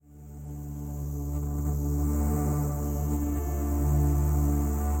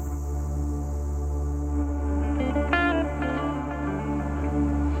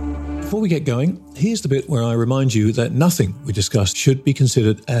Before we get going, here's the bit where I remind you that nothing we discussed should be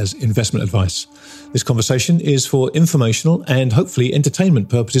considered as investment advice. This conversation is for informational and hopefully entertainment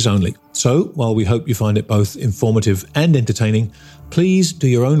purposes only. So, while we hope you find it both informative and entertaining, please do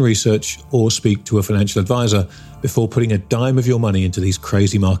your own research or speak to a financial advisor before putting a dime of your money into these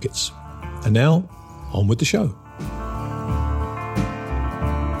crazy markets. And now, on with the show.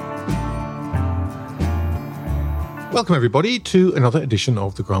 Welcome, everybody, to another edition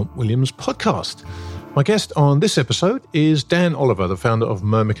of the Grant Williams podcast. My guest on this episode is Dan Oliver, the founder of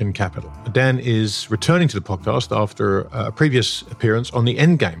Myrmikan Capital. Dan is returning to the podcast after a previous appearance on The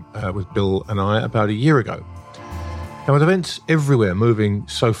Endgame with Bill and I about a year ago. Now, with events everywhere moving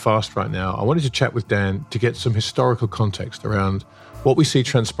so fast right now, I wanted to chat with Dan to get some historical context around what we see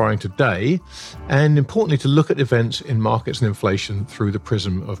transpiring today, and importantly, to look at events in markets and inflation through the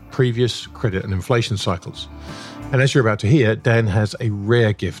prism of previous credit and inflation cycles. And as you're about to hear, Dan has a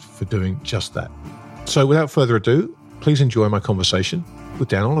rare gift for doing just that. So without further ado, please enjoy my conversation with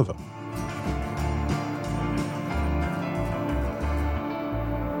Dan Oliver.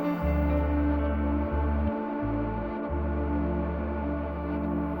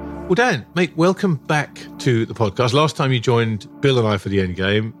 Well, Dan, mate, welcome back to the podcast. Last time you joined Bill and I for the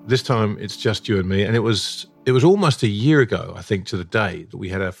Endgame. This time it's just you and me. And it was almost a year ago, I think, to the day that we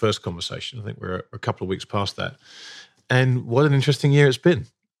had our first conversation. I think we're a couple of weeks past that. And what an interesting year it's been.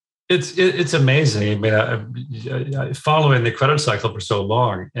 It's amazing. I mean, following the credit cycle for so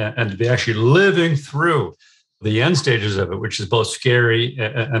long and to be actually living through the end stages of it, which is both scary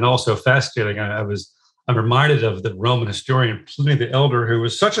and also fascinating. I'm reminded of the Roman historian Pliny the Elder, who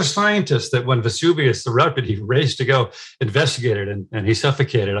was such a scientist that when Vesuvius erupted, he raced to go investigate it and he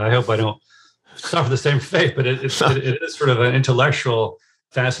suffocated. I hope I don't suffer the same fate, but it is sort of an intellectual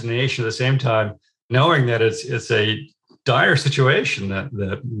fascination at the same time, knowing that it's a dire situation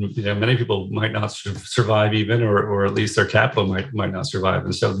that many people might not survive even, or at least their capital might not survive.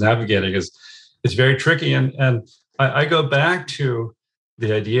 And so navigating is very tricky. And I go back to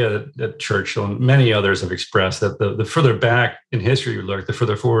the idea that Churchill and many others have expressed that the further back in history you look, the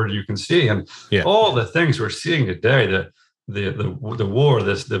further forward you can see. And all the things we're seeing today, the war,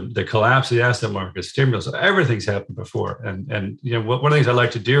 the collapse of the asset market, stimulus, everything's happened before. And one of the things I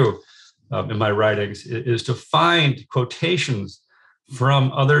like to do in my writings is to find quotations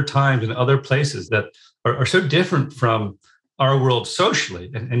from other times and other places that are so different from our world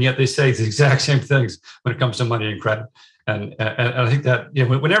socially, and yet they say the exact same things when it comes to money and credit. And I think that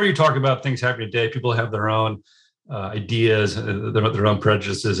whenever you talk about things happening today, people have their own ideas, their own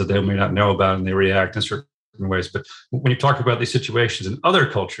prejudices that they may not know about, and they react in certain ways. But when you talk about these situations in other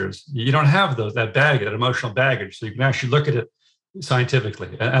cultures, you don't have that emotional baggage, so you can actually look at it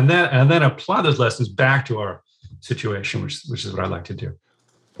scientifically and then apply those lessons back to our situation, which is what I like to do.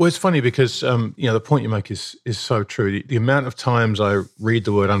 Well, it's funny because the point you make is so true. The amount of times I read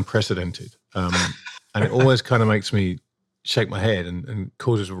the word unprecedented, and it always kind of makes me shake my head and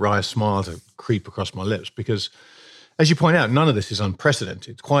causes a wry smile to creep across my lips because, as you point out, none of this is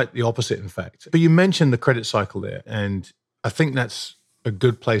unprecedented. Quite the opposite, in fact. But you mentioned the credit cycle there, and I think that's a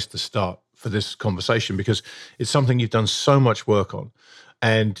good place to start for this conversation because it's something you've done so much work on.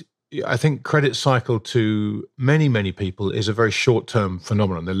 And I think credit cycle to many, many people is a very short-term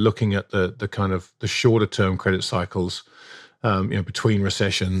phenomenon. They're looking at the kind of the shorter-term credit cycles, between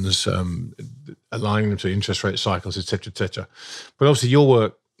recessions, aligning them to interest rate cycles, et cetera, et cetera. But obviously your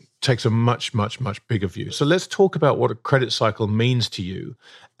work takes a much, much, much bigger view. So let's talk about what a credit cycle means to you,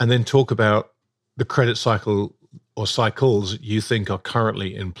 and then talk about the credit cycle or cycles you think are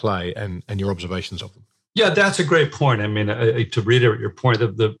currently in play and your observations of them. Yeah, that's a great point. I mean, to reiterate your point,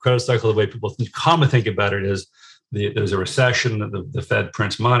 the credit cycle, the way people commonly think about it is there's a recession, the Fed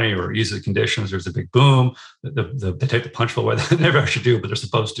prints money or eases conditions, there's a big boom, they take the punch bowl away. They never actually do, but they're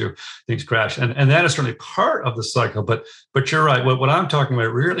supposed to. Things crash. And that is certainly part of the cycle. But you're right. What I'm talking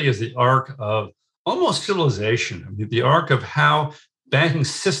about really is the arc of almost civilization, I mean, the arc of how banking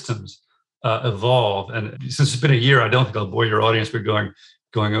systems evolve. And since it's been a year, I don't think I'll bore your audience with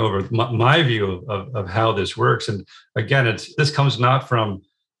going over my view of how this works. And again, this comes not from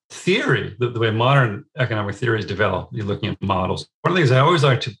theory, the way modern economic theories develop. You're looking at models. One of the things I always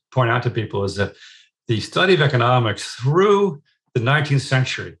like to point out to people is that the study of economics through the 19th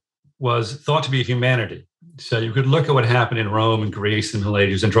century was thought to be humanity. So you could look at what happened in Rome and Greece and the Middle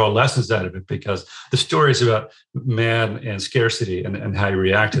Ages and draw lessons out of it, because the story is about man and scarcity and how you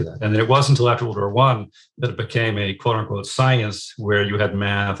react to that. And then it wasn't until after World War I that it became a quote unquote science where you had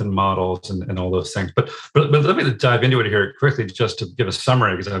math and models and all those things. But let me dive into it here quickly just to give a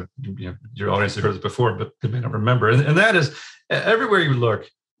summary, because your audience has heard this before, but they may not remember. And that is, everywhere you look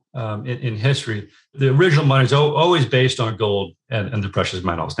in history, the original money is always based on gold and the precious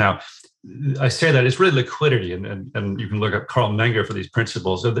metals. Now, I say that it's really liquidity, and you can look up Carl Menger for these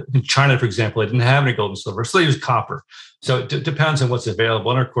principles. So in China, for example, they didn't have any gold and silver, so they used copper. So it depends on what's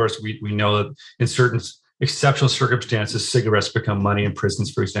available. And of course, we know that in certain exceptional circumstances, cigarettes become money in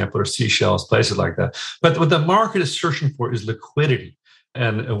prisons, for example, or seashells, places like that. But what the market is searching for is liquidity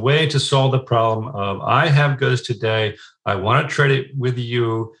and a way to solve the problem of, I have goods today, I want to trade it with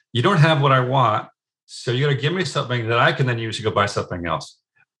you. You don't have what I want, so you got to give me something that I can then use to go buy something else,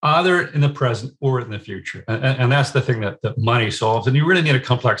 either in the present or in the future. And that's the thing that money solves. And you really need a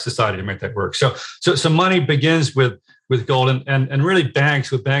complex society to make that work. So money begins with gold. And really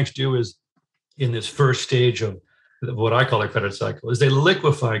what banks do is, in this first stage of what I call a credit cycle, is they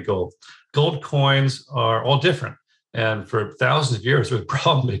liquefy gold. Gold coins are all different. And for thousands of years, it was a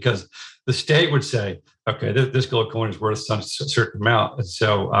problem because the state would say, okay, this gold coin is worth some certain amount. And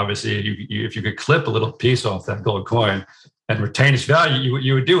so obviously, if you could clip a little piece off that gold coin and retain its value,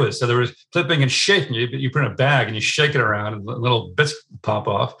 you would do it. So there was clipping and shaking. You put in a bag and you shake it around and little bits pop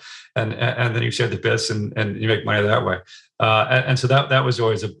off. And then you save the bits and you make money that way. And so that was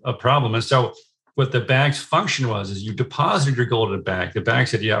always a problem. And so what the bank's function is you deposited your gold at a bank. The bank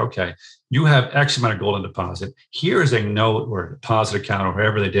said, yeah, okay, you have X amount of gold in deposit. Here is a note or a deposit account or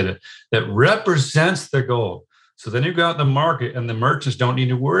however they did it that represents the gold. So then you go out in the market and the merchants don't need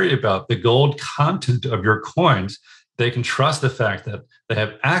to worry about the gold content of your coins. They can trust the fact that they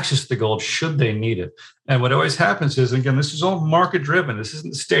have access to the gold should they need it. And what always happens is, again, this is all market driven. This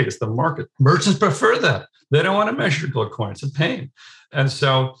isn't the state, it's the market. Merchants prefer that. They don't want to measure gold coin. It's a pain. And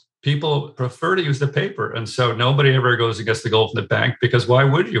so people prefer to use the paper. And so nobody ever goes against the gold from the bank, because why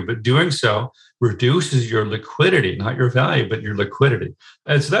would you? But doing so reduces your liquidity, not your value, but your liquidity.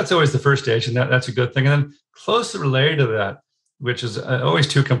 And so that's always the first stage. And that's a good thing. And then closely related to that, which is always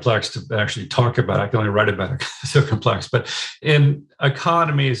too complex to actually talk about. I can only write about it. It's so complex. But in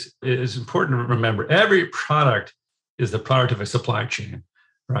economies, it's important to remember every product is the product of a supply chain,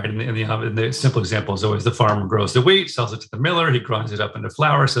 right? And the simple example is always the farmer grows the wheat, sells it to the miller, he grinds it up into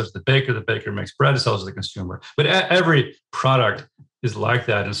flour, sells it to the baker makes bread, sells it to the consumer. But every product is like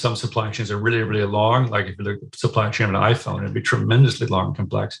that. And some supply chains are really, really long. Like if you look at the supply chain of an iPhone, it'd be tremendously long and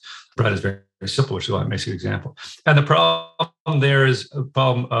complex. Bread is very, very simple, which is why it makes an example. And the problem there is a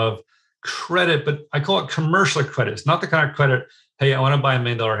problem of credit, but I call it commercial credit. It's not the kind of credit, hey, I want to buy $1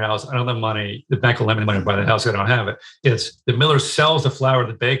 million house. I don't have the money. The bank will lend me the money to buy the house. I don't have it. It's the miller sells the flour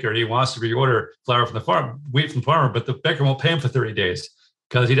to the baker. He wants to reorder flour from the farm, wheat from the farmer, but the baker won't pay him for 30 days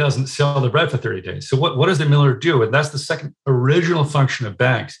because he doesn't sell the bread for 30 days. So what does the miller do? And that's the second original function of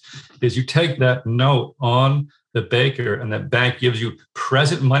banks, is you take that note on the baker and that bank gives you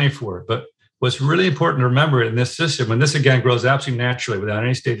present money for it. But what's really important to remember in this system, and this again grows absolutely naturally without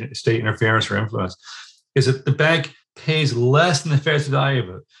any state interference or influence, is that the bank pays less than the face value of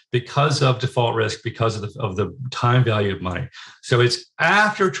it because of default risk, because of the time value of money. So it's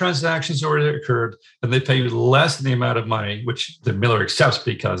after transactions already occurred, and they pay you less than the amount of money, which the miller accepts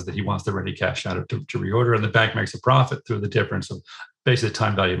because that he wants the ready cash out to reorder, and the bank makes a profit through the difference of basically the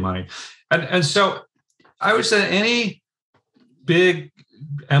time value of money. And so I would say any big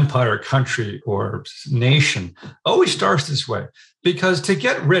empire, country, or nation always starts this way, because to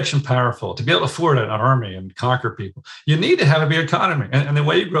get rich and powerful, to be able to afford an army and conquer people, you need to have a big economy. And the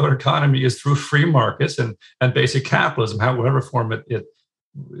way you grow an economy is through free markets and basic capitalism, however form it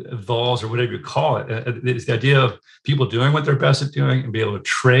evolves or whatever you call it. It's the idea of people doing what they're best at doing and be able to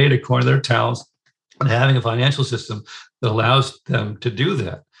trade according to their talents and having a financial system that allows them to do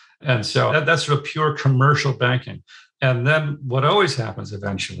that. And so that's sort of pure commercial banking. And then what always happens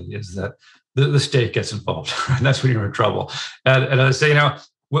eventually is that the state gets involved, and that's when you're in trouble. And I say,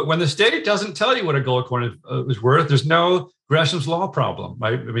 when the state doesn't tell you what a gold coin is worth, there's no Gresham's law problem,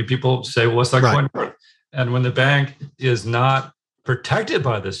 right? I mean, people say, well, what's that coin worth? And when the bank is not protected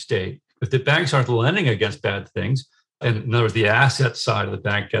by the state, if the banks aren't lending against bad things, and in other words, the asset side of the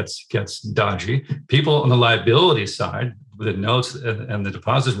bank gets dodgy, people on the liability side, the notes and the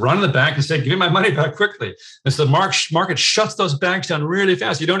deposits, run to the bank and say, give me my money back quickly. And so the market shuts those banks down really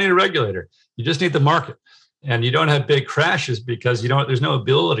fast. You don't need a regulator. You just need the market. And you don't have big crashes because there's no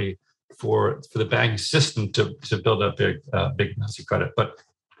ability for the banking system to build up big amounts of credit. But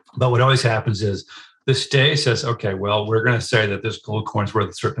what always happens is the state says, okay, well, we're going to say that this gold coin is worth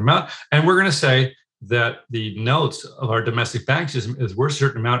a certain amount. And we're going to say that the notes of our domestic bank system is worth a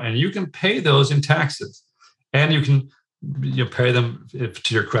certain amount. And you can pay those in taxes. And you can pay them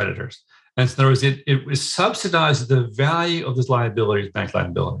to your creditors. And so in other words, it subsidizes the value of those liabilities, bank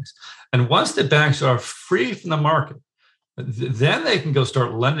liabilities. And once the banks are free from the market, then they can go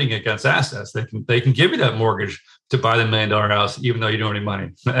start lending against assets. They can give you that mortgage to buy the $1 million house, even though you don't have any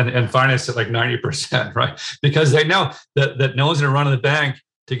money, and finance it like 90%, right? Because they know that no one's going to run to the bank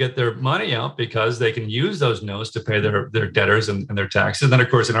to get their money out, because they can use those notes to pay their debtors and their taxes. And then, of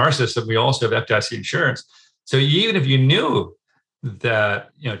course, in our system, we also have FDIC insurance. So even if you knew that,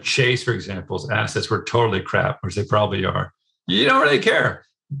 Chase, for example's assets were totally crap, which they probably are, you don't really care,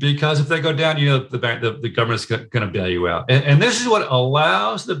 because if they go down, the bank, the government's going to bail you out. And this is what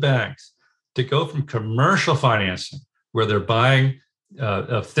allows the banks to go from commercial financing, where they're buying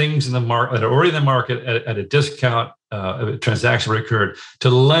things in the market that are already in the market at a discount, a transaction occurred, to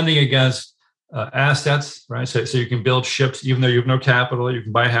lending against assets, right? So you can build ships even though you have no capital. You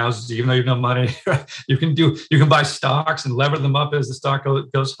can buy houses even though you have no money. Right? You can buy stocks and lever them up as the stock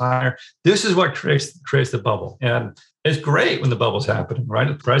goes higher. This is what creates the bubble, and it's great when the bubble's happening, right?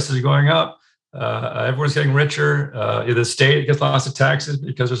 The prices are going up. Everyone's getting richer. The state gets lots of taxes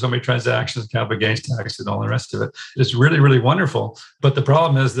because there's so many transactions, capital gains taxes, and all the rest of it. It's really, really wonderful. But the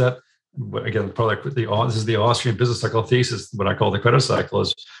problem is that, again, probably this is the Austrian business cycle thesis, what I call the credit cycle,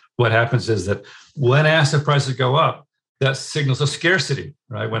 is what happens is that when asset prices go up, that signals a scarcity,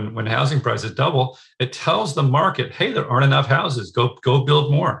 right? When housing prices double, it tells the market, hey, there aren't enough houses. Go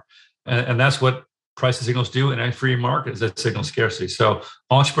build more. And that's what price signals do in a free market, is that signal scarcity. So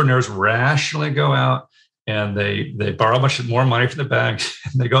entrepreneurs rationally go out and they borrow much more money from the banks,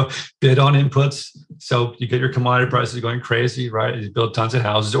 and they go bid on inputs. So you get your commodity prices going crazy, right? You build tons of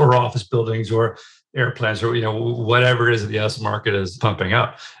houses or office buildings or airplanes or whatever it is that the U.S. market is pumping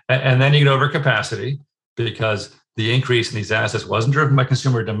up. And then you get over capacity, because the increase in these assets wasn't driven by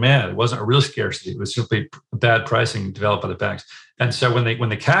consumer demand. It wasn't a real scarcity. It was simply bad pricing developed by the banks. And so when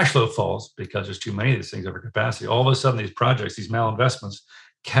the cash flow falls, because there's too many of these things over capacity, all of a sudden these projects, these malinvestments,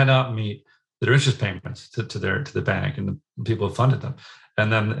 cannot meet their interest payments to the bank and the people who funded them,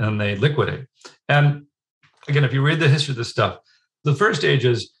 and they liquidate. And again, if you read the history of this stuff, the first stage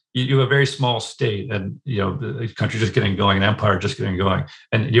is you have a very small state, and the country just getting going, an empire just getting going,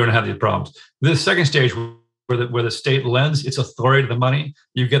 and you don't have these problems. The second stage, where the state lends its authority to the money,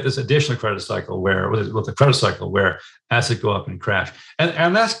 you get this additional credit cycle with the credit cycle where assets go up and crash.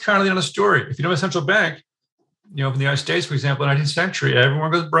 And that's kind of the end of the story. If you have a central bank, in the United States, for example, in the 19th century,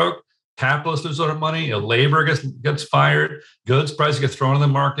 everyone goes broke, capitalists lose a lot of money, labor gets fired, goods prices get thrown in the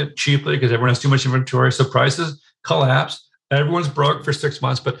market cheaply because everyone has too much inventory. So prices collapse. Everyone's broke for 6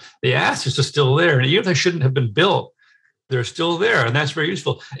 months, but the assets are still there. And even if they shouldn't have been built, they're still there. And that's very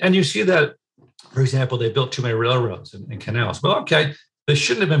useful. And you see that, for example, they built too many railroads and canals. Well, okay, they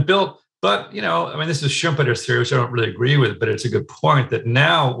shouldn't have been built. But, this is Schumpeter's theory, which I don't really agree with, but it's a good point that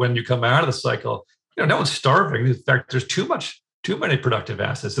now when you come out of the cycle, no one's starving. In fact, there's too many productive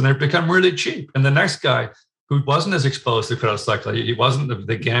assets, and they've become really cheap. And the next guy who wasn't as exposed to the credit cycle, he wasn't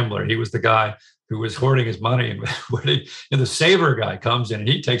the gambler. He was the guy who was hoarding his money. And the saver guy comes in and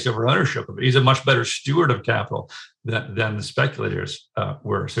he takes over ownership of it. He's a much better steward of capital than the speculators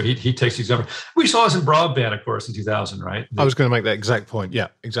were. So he takes these over. We saw this in broadband, of course, in 2000, right? I was going to make that exact point. Yeah,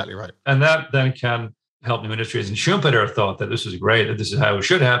 exactly right. And that then can help new industries. And Schumpeter thought that this was great, that this is how it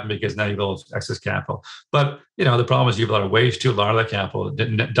should happen, because now you build excess capital. But, the problem is you have a lot of waste too. A lot of that capital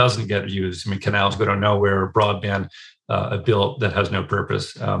doesn't get used. Canals go to nowhere, broadband built that has no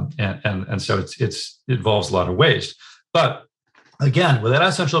purpose. And so it involves a lot of waste. But again, without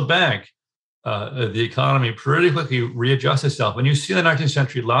a central bank, the economy pretty quickly readjusts itself. And you see in the 19th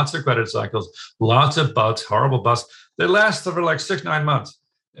century, lots of credit cycles, lots of busts, horrible busts. They last for like 6-9 months.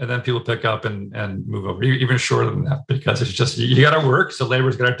 And then people pick up and move over, even shorter than that, because it's just, you got to work. So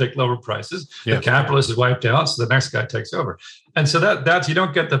labor's got to take lower prices. Yeah. The capitalist is wiped out. So the next guy takes over. And so that's, you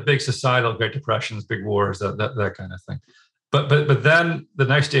don't get the big societal Great Depressions, big wars, that kind of thing. But then the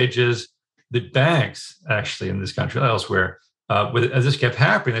next stage is the banks, actually, in this country, elsewhere, as this kept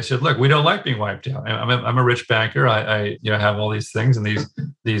happening, they said, look, we don't like being wiped out. I'm a rich banker. I have all these things and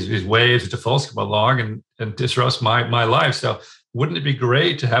these waves of defaults come along and disrupts my life. So wouldn't it be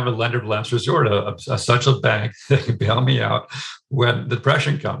great to have a lender of last resort, a central bank that can bail me out when the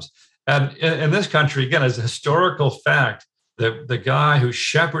depression comes? And in this country, again, as a historical fact, the guy who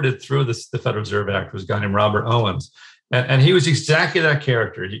shepherded through the Federal Reserve Act was a guy named Robert Owens. And he was exactly that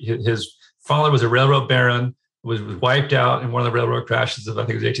character. His father was a railroad baron, was wiped out in one of the railroad crashes of, I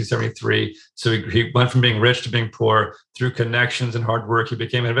think it was 1873. So he went from being rich to being poor through connections and hard work. He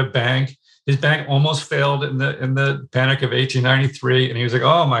became head of a bank. His bank almost failed in the panic of 1893. And he was like,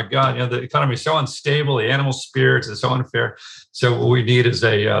 oh my God, the economy is so unstable. The animal spirits is so unfair. So what we need is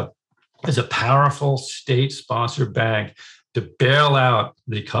a powerful state-sponsored bank to bail out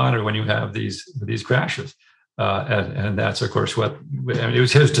the economy when you have these crashes. And that's, of course, it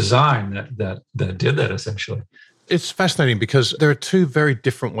was his design that did that essentially. It's fascinating because there are two very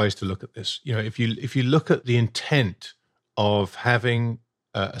different ways to look at this. If you look at the intent of having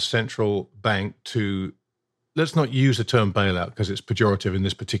a central bank to, let's not use the term bailout because it's pejorative in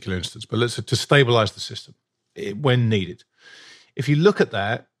this particular instance, but to stabilize the system when needed. If you look at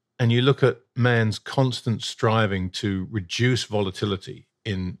that and you look at man's constant striving to reduce volatility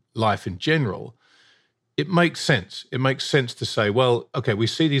in life in general, it makes sense. It makes sense to say, well, okay, we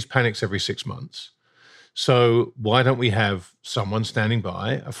see these panics every 6 months. So why don't we have someone standing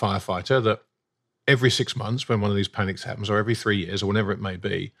by, a firefighter, that every 6 months when one of these panics happens, or every 3 years, or whenever it may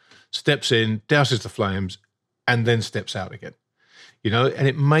be, steps in, douses the flames, and then steps out again. And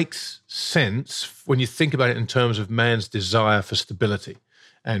it makes sense when you think about it in terms of man's desire for stability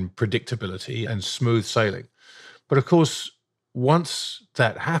and predictability and smooth sailing. But of course, once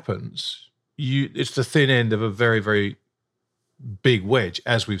that happens, it's the thin end of a very, very big wedge,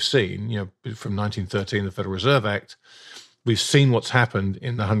 as we've seen, from 1913, the Federal Reserve Act. We've seen what's happened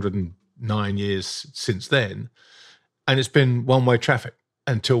in the 109 years since then, and it's been one-way traffic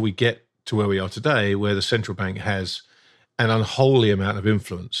until we get to where we are today, where the central bank has an unholy amount of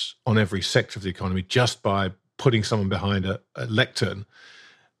influence on every sector of the economy just by putting someone behind a lectern,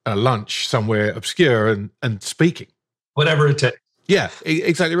 a lunch somewhere obscure, and speaking. Whatever it takes. Yeah,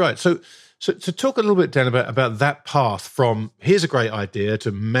 exactly right. So to talk a little bit, Dan, about that path from here's a great idea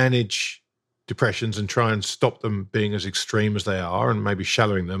to manage depressions and try and stop them being as extreme as they are and maybe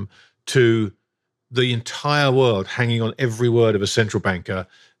shallowing them, to the entire world hanging on every word of a central banker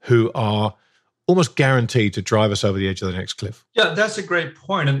who are almost guaranteed to drive us over the edge of the next cliff. Yeah, that's a great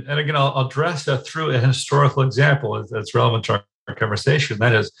point. And again, I'll address that through a historical example that's relevant to our conversation.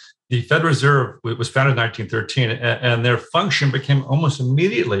 That is, the Federal Reserve was founded in 1913, and their function became almost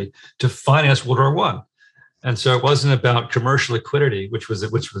immediately to finance World War I. And so it wasn't about commercial liquidity, which was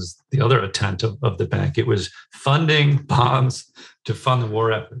the other intent of the bank. It was funding bonds to fund the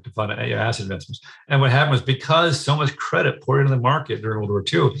war effort, to fund asset investments. And what happened was, because so much credit poured into the market during World War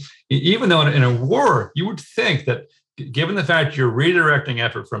II, even though in a war, you would think that given the fact you're redirecting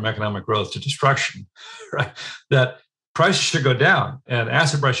effort from economic growth to destruction, right, that prices should go down and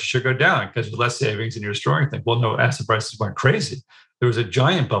asset prices should go down because there's less savings and you're destroying things. Well, no, asset prices went crazy. There was a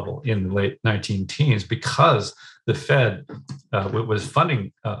giant bubble in the late 19-teens because the Fed was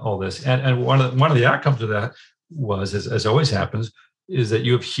funding all this. And one of the outcomes of that was, as always happens, is that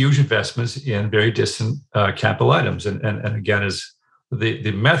you have huge investments in very distant capital items. And again, as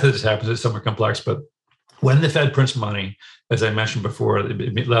the method that happens is somewhat complex, but when the Fed prints money, as I mentioned before,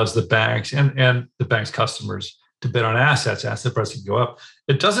 it allows the banks and the bank's customers to bid on assets, asset prices can go up.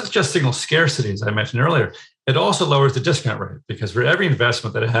 It doesn't just signal scarcity, as I mentioned earlier. It also lowers the discount rate, because for every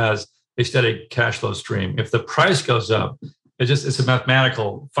investment that has a steady cash flow stream, if the price goes up, it's a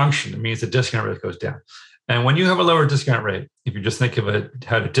mathematical function. It means the discount rate goes down. And when you have a lower discount rate, if you just think of it,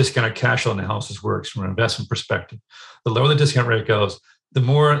 how the discounted cash flow analysis works from an investment perspective, the lower the discount rate goes, the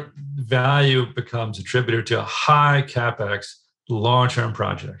more value becomes attributed to high capex, long-term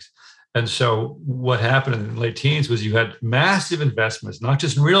projects. And so what happened in the late teens was you had massive investments, not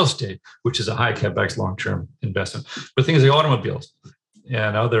just in real estate, which is a high capex long-term investment, but things like automobiles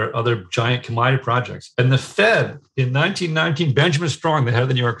and other giant commodity projects. And the Fed in 1919, Benjamin Strong, the head of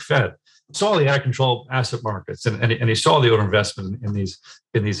the New York Fed, saw the out-of-control asset markets and he saw the overinvestment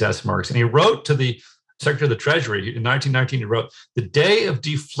in these asset markets. And he wrote to the Secretary of the Treasury in 1919, he wrote, "The day of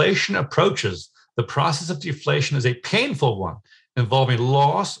deflation approaches. The process of deflation is a painful one, involving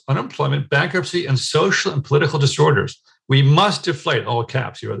loss, unemployment, bankruptcy, and social and political disorders. We must deflate," all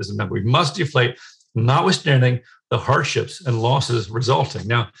caps, you wrote this in number, "we must deflate, notwithstanding the hardships and losses resulting."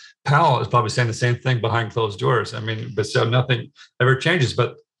 Now, Powell is probably saying the same thing behind closed doors. I mean, but so nothing ever changes.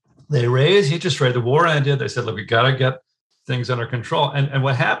 But they raised the interest rate, the war ended, they said, look, we got to get things under control. And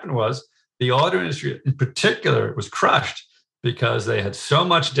what happened was the auto industry in particular was crushed, because they had so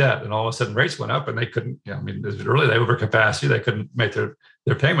much debt, and all of a sudden rates went up, and they couldn't. Early they overcapacity, they couldn't make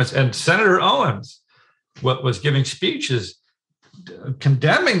their payments. And Senator Owens, was giving speeches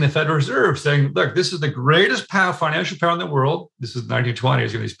condemning the Federal Reserve, saying, "Look, this is the greatest financial power in the world." This is 1920. He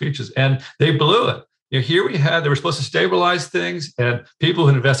was giving these speeches, and they blew it. Here they were supposed to stabilize things, and people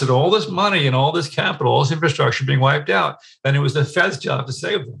who invested all this money and all this capital, all this infrastructure being wiped out, and it was the Fed's job to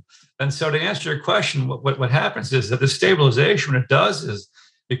save them. And so, to answer your question, what happens is that the stabilization, what it does is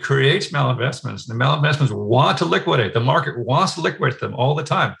it creates malinvestments. The malinvestments want to liquidate. The market wants to liquidate them all the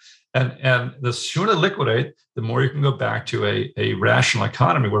time. And the sooner they liquidate, the more you can go back to a rational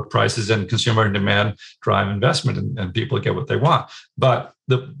economy where prices and consumer demand drive investment and people get what they want. But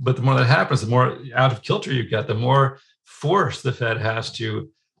the more that happens, the more out of kilter you get, the more force the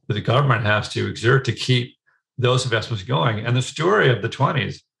government has to exert to keep those investments going. And the story of the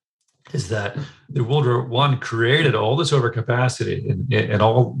 20s is that the World War I created all this overcapacity in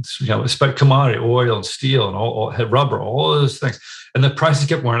all, commodity, oil and steel and all rubber, all those things. And the prices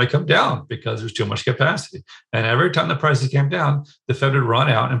kept wanting to come down because there's too much capacity. And every time the prices came down, the Fed would run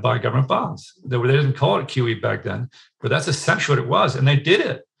out and buy government bonds. They didn't call it QE back then, but that's essentially what it was. And they did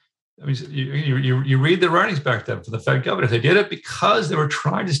it. I mean, you read the writings back then from the Fed governor. They did it because they were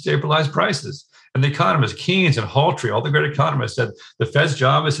trying to stabilize prices. And the economists, Keynes and Haltry, all the great economists said the Fed's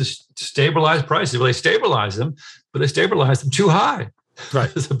job is to stabilize prices. Well, they stabilize them, but they stabilize them too high.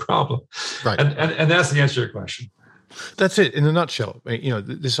 Right. That's the problem. Right. And that's the answer to your question. That's it in a nutshell.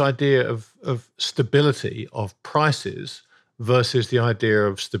 This idea of stability of prices versus the idea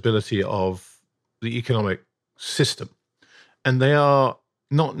of stability of the economic system. And they are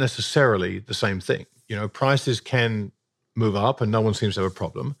not necessarily the same thing. Prices can move up and no one seems to have a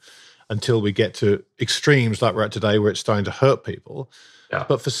problem until we get to extremes like we're at today where it's starting to hurt people. Yeah.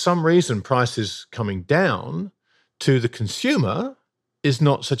 But for some reason, prices coming down to the consumer is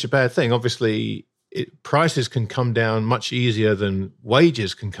not such a bad thing. Obviously, prices can come down much easier than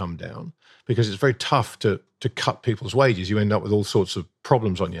wages can come down because it's very tough to cut people's wages. You end up with all sorts of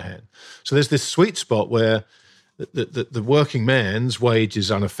problems on your hand. So there's this sweet spot where the working man's wage is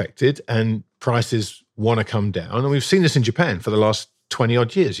unaffected and prices want to come down. And we've seen this in Japan for the last 20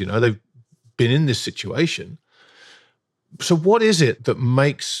 odd years. They've been in this situation. So what is it that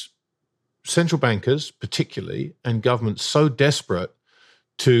makes central bankers particularly and governments so desperate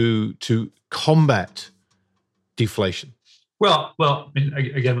to combat deflation? Well, I mean,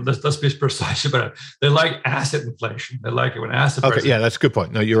 again, let's be precise about it. They like asset inflation. They like it when asset prices. Okay, yeah, that's a good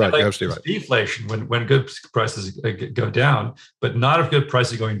point. No, you're right. You're absolutely right. Deflation when good prices go down, but not if good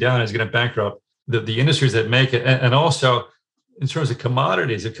prices going down is going to bankrupt the industries that make it. And also, in terms of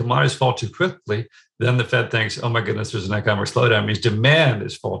commodities, if commodities fall too quickly, then the Fed thinks, oh my goodness, there's an economic slowdown. It means demand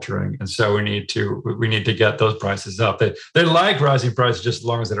is faltering, and so we need to get those prices up. They like rising prices just as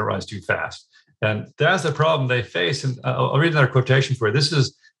long as they don't rise too fast. And that's the problem they face. And I'll read another quotation for you. This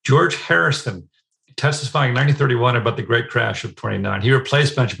is George Harrison testifying in 1931 about the great crash of 29. He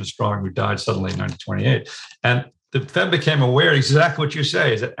replaced Benjamin Strong, who died suddenly in 1928. And the Fed became aware exactly what you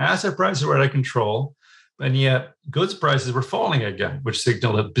say, is that asset prices were out of control, and yet goods prices were falling again, which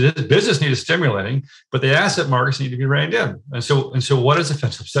signaled that business needed stimulating, but the asset markets need to be reined in. And so what is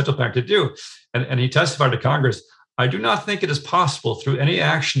the central bank to do? And he testified to Congress, I do not think it is possible through any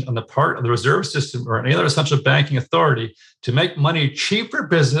action on the part of the reserve system or any other central banking authority to make money cheap for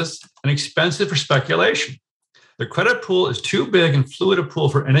business and expensive for speculation. The credit pool is too big and fluid a pool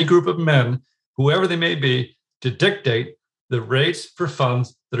for any group of men, whoever they may be, to dictate the rates for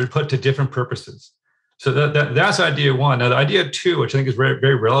funds that are put to different purposes. So that's idea one. Now, the idea two, which I think is very,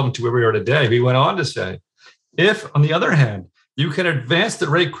 very relevant to where we are today, he went on to say, if, on the other hand, you can advance the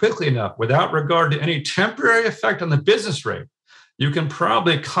rate quickly enough without regard to any temporary effect on the business rate, you can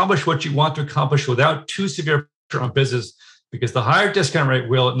probably accomplish what you want to accomplish without too severe pressure on business, because the higher discount rate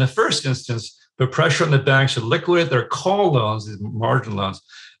will, in the first instance, put pressure on the banks to liquidate their call loans, these margin loans,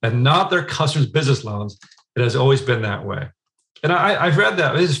 and not their customers' business loans. It has always been that way. And I've read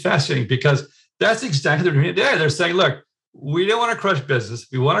that. This is fascinating because that's exactly what they're doing today. They're saying, look, we don't want to crush business.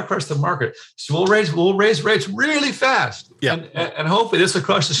 We want to crush the market. So we'll raise rates really fast. Yeah. And hopefully this will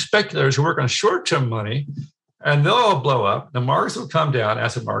crush the speculators who work on short-term money, and they'll all blow up. The markets will come down,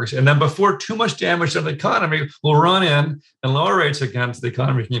 asset markets. And then before too much damage to the economy, we'll run in and lower rates again so the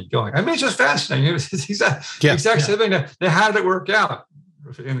economy can keep going. I mean, it's just fascinating. It's exact same thing. Now, how did it work out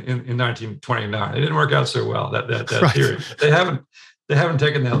in 1929? It didn't work out so well, that right. period. They haven't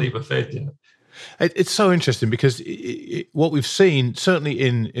taken that leap of faith yet. It's so interesting because what we've seen, certainly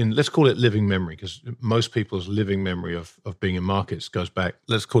in let's call it living memory, because most people's living memory of being in markets goes back,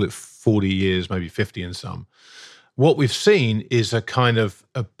 let's call it 40 years, maybe 50 in some. What we've seen is a kind of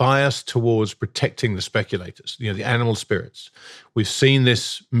a bias towards protecting the speculators, the animal spirits. We've seen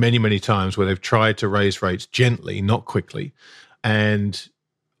this many, many times where they've tried to raise rates gently, not quickly. And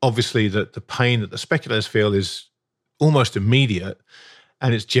obviously the pain that the speculators feel is almost immediate.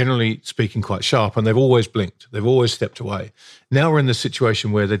 And it's generally speaking quite sharp, and they've always blinked. They've always stepped away. Now we're in this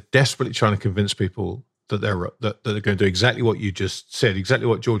situation where they're desperately trying to convince people that they're going to do exactly what you just said, exactly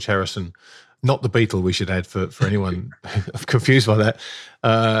what George Harrison not the beetle, we should add for anyone confused by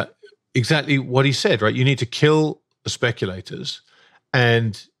that. Exactly what he said, right? You need to kill the speculators,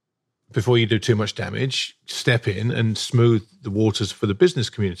 and before you do too much damage, step in and smooth the waters for the business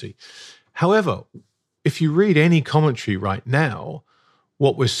community. However, if you read any commentary right now,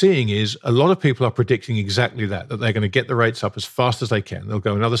 what we're seeing is a lot of people are predicting exactly that they're going to get the rates up as fast as they can. They'll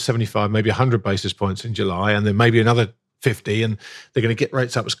go another 75, maybe 100 basis points in July, and then maybe another 50, and they're going to get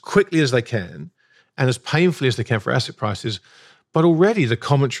rates up as quickly as they can and as painfully as they can for asset prices. But already the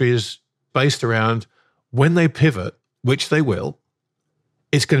commentary is based around when they pivot, which they will,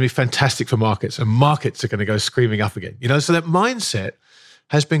 it's going to be fantastic for markets, and markets are going to go screaming up again. So that mindset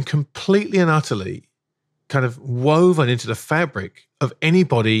has been completely and utterly kind of woven into the fabric of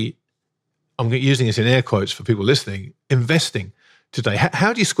anybody, I'm using this in air quotes for people listening, investing today.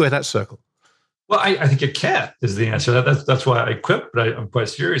 How do you square that circle? Well, I think it can't is the answer. That's why I quit, but I'm quite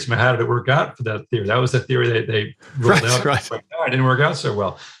serious. How did it work out for that theory? That was the theory they rolled out. Right. It didn't work out so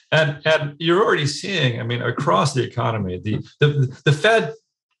well. And you're already seeing, across the economy, the Fed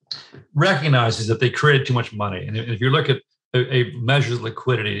recognizes that they created too much money. And if you look at a measure of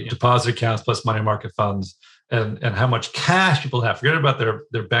liquidity, deposit accounts plus money market funds, and how much cash people have, forget about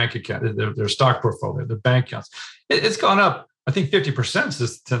their bank account, their stock portfolio, their bank accounts. It's gone up, I think, 50%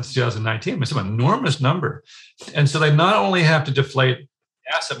 since 2019. It's an enormous number. And so they not only have to deflate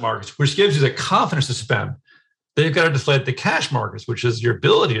asset markets, which gives you the confidence to spend, they've got to deflate the cash markets, which is your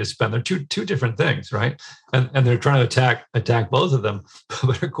ability to spend. They're two different things, right? And they're trying to attack both of them.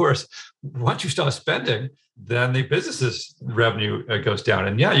 But of course, once you stop spending, then the business's revenue goes down.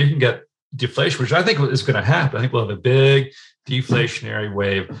 And yeah, you can get deflation, which I think is going to happen. I think we'll have a big deflationary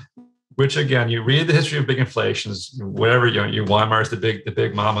wave, which again, you read the history of big inflations, whatever, you Weimar's the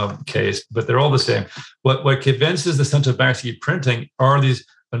big mama case, but they're all the same. What convinces the central banks to keep printing are these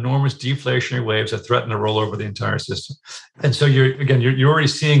enormous deflationary waves that threaten to roll over the entire system. And so you're already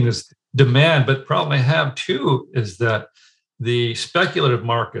seeing this demand, but the problem I have too is that the speculative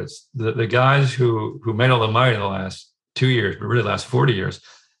markets, the guys who made all the money in the last 2 years, but really the last 40 years,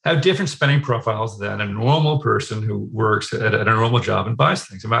 have different spending profiles than a normal person who works at a normal job and buys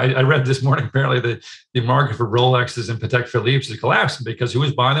things. I read this morning, apparently the market for Rolexes and Patek Philippe's is collapsing because who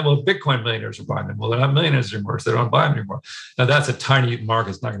was buying them? Well, Bitcoin millionaires are buying them. Well, they're not millionaires anymore, so they don't buy them anymore. Now, that's a tiny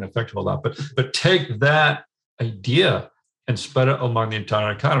market. It's not going to affect a whole lot. But take that idea and spread it among the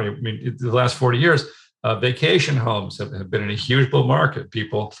entire economy. The last 40 years, vacation homes have been in a huge bull market.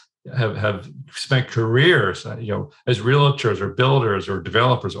 People have spent careers, as realtors or builders or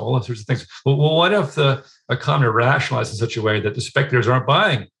developers, all those sorts of things. Well, what if the economy rationalized in such a way that the speculators aren't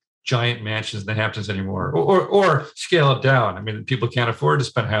buying giant mansions in the Hamptons anymore, or scale it down? People can't afford to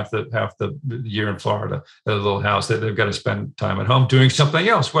spend half the year in Florida at a little house. They've got to spend time at home doing something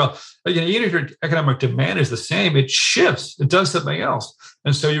else. Well, even if your economic demand is the same, it shifts. It does something else,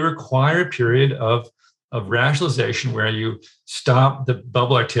 and so you require a period of rationalization where you stop the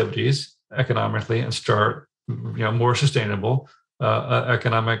bubble activities economically and start more sustainable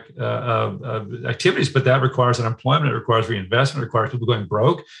economic activities. But that requires unemployment, it requires reinvestment, it requires people going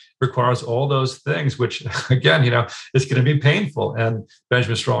broke, it requires all those things, which again, it's going to be painful. And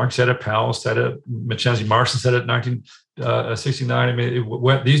Benjamin Strong said it, Powell said it, Mackenzie Marson said it in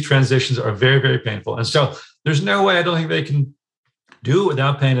 1969. These transitions are very, very painful. And so there's no way, I don't think they can do it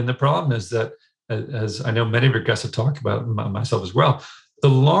without pain. And the problem is that, as I know many of your guests have talked about, myself as well, the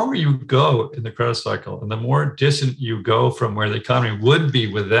longer you go in the credit cycle and the more distant you go from where the economy would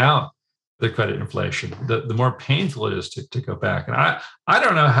be without the credit inflation, the more painful it is to go back. And I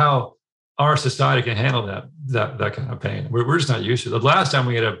don't know how our society can handle that kind of pain. We're just not used to it. The last time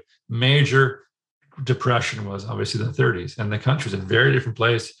we had a major depression was obviously the 30s, and the country was in a very different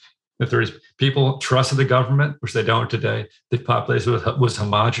place. In the 30s, people trusted the government, which they don't today. The population was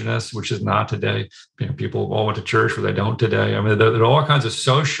homogenous, which is not today. People all went to church, where they don't today. There are all kinds of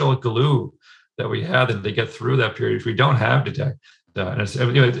social glue that we had that they get through that period, which we don't have today.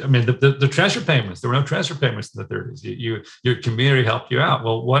 The transfer payments, there were no transfer payments in the 30s. Your community helped you out.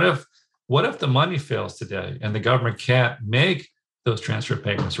 Well, what if the money fails today and the government can't make those transfer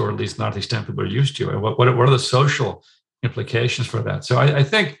payments, or at least not the extent people are used to? And what are the social implications for that? So I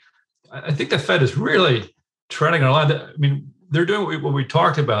think the Fed is really treading on a line. They're doing what we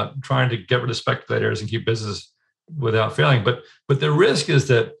talked about, trying to get rid of speculators and keep business without failing. But the risk is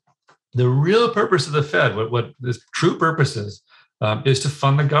that the real purpose of the Fed, what its true purpose is to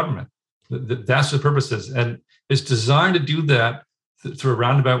fund the government. That's what the purpose is. And it's designed to do that through a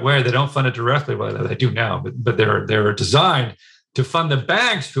roundabout way. They don't fund it directly. Well, they do now, but they're designed to fund the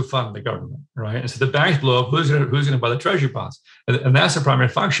banks who fund the government, right? And so the banks blow up. Who's going to buy the treasury bonds? And that's the primary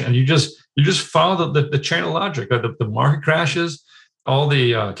function. And you just follow the chain of logic. The market crashes, all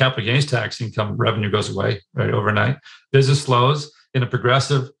the capital gains tax income revenue goes away right overnight. Business slows in a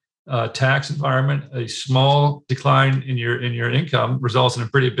progressive tax environment. A small decline in your income results in a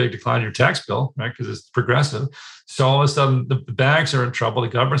pretty big decline in your tax bill, right? Because it's progressive. So all of a sudden, the banks are in trouble, the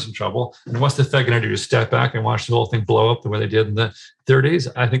government's in trouble. And what's the Fed going to do? Just step back and watch the whole thing blow up the way they did in the 30s?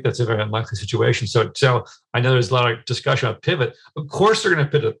 I think that's a very unlikely situation. So I know there's a lot of discussion about pivot. Of course, they're going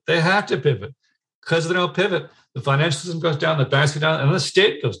to pivot. They have to pivot because if they don't pivot, the financial system goes down, the banks go down, and the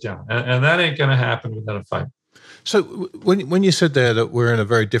state goes down. And that ain't going to happen without a fight. So when you said there that we're in a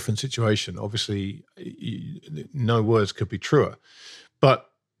very different situation, obviously no words could be truer. But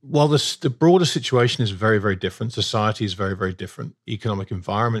while the broader situation is very, very different, society is very, very different, economic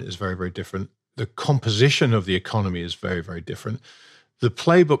environment is very, very different, the composition of the economy is very, very different, the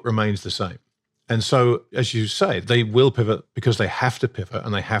playbook remains the same. And so, as you say, they will pivot because they have to pivot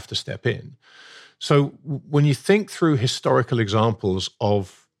and they have to step in. So when you think through historical examples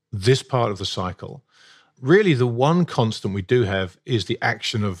of this part of the cycle, really the one constant we do have is the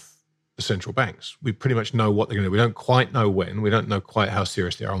action of the central banks. We pretty much know what they're going to do. We don't quite know when. We don't know quite how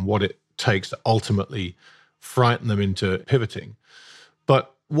serious they are and what it takes to ultimately frighten them into pivoting.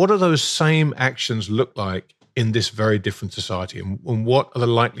 But what do those same actions look like in this very different society? And what are the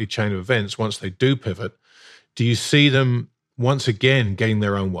likely chain of events once they do pivot? Do you see them once again getting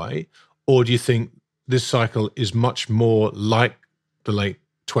their own way? Or do you think this cycle is much more like the late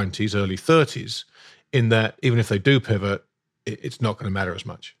 20s, early 30s, in that even if they do pivot, it's not going to matter as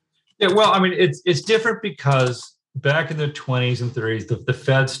much? Yeah, well, I mean, it's different because back in the 20s and 30s, the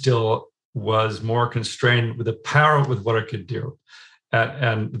Fed still was more constrained with the power with what it could do.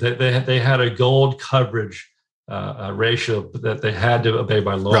 And they had a gold coverage ratio that they had to obey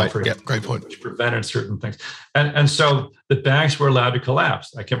by law. Right, great point. Which prevented certain things. And so the banks were allowed to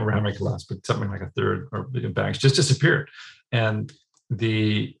collapse. I can't remember how many collapsed, but something like a third of banks just disappeared. And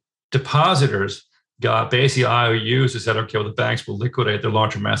the depositors got basically IOUs who said, okay, well, the banks will liquidate their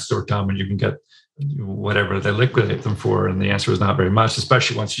long-term assets over time and you can get whatever they liquidate them for. And the answer was not very much,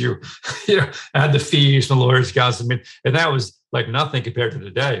 especially once you add the fees, the lawyers' costs. I mean, and that was like nothing compared to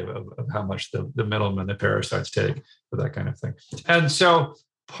today of how much the middlemen, the parasites take for that kind of thing. And so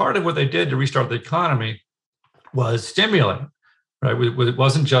part of what they did to restart the economy was stimulate, right? It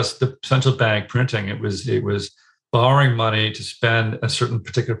wasn't just the central bank printing. It was borrowing money to spend on certain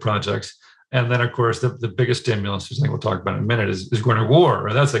particular projects. And then, of course, the biggest stimulus, which I think we'll talk about in a minute, is going to war.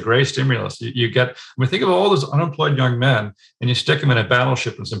 Right? That's a great stimulus. You get, think of all those unemployed young men, and you stick them in a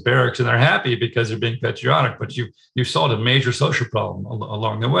battleship and some barracks, and they're happy because they're being patriotic. But you solved a major social problem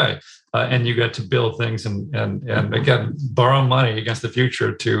along the way, and you get to build things and again borrow money against the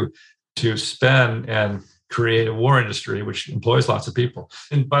future to spend and create a war industry which employs lots of people.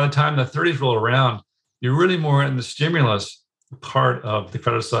 And by the time the 30s roll around, you're really more in the stimulus part of the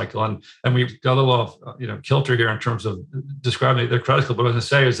credit cycle. And we've got a little off, kilter here in terms of describing their credit cycle. But what I was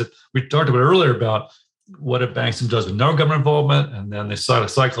going to say is that we talked about earlier about what a bank does with no government involvement. And then they start a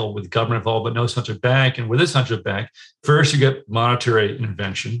cycle with government involvement, no central bank. And with a central bank, first you get monetary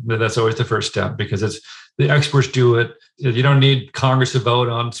intervention. That's always the first step because it's the experts do it. You don't need Congress to vote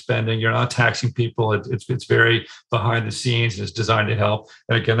on spending. You're not taxing people. It's very behind the scenes. And it's designed to help.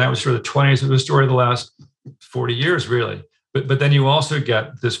 And again, that was sort of the 20s. It was the story of the last 40 years, really. But then you also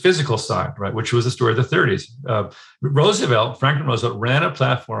get this physical side, right, which was the story of the 30s. Franklin Roosevelt, ran a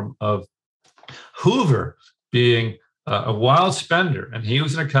platform of Hoover being a wild spender, and he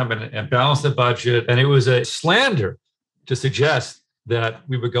was going to come in and balance the budget. And it was a slander to suggest that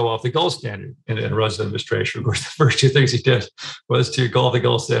we would go off the gold standard in Roosevelt's administration. Of course, the first two things he did was to go off the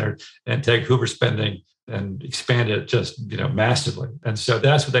gold standard and take Hoover's spending and expand it just massively. And so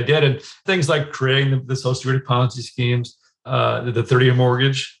that's what they did. And things like creating the Social Security Ponzi schemes. The 30-year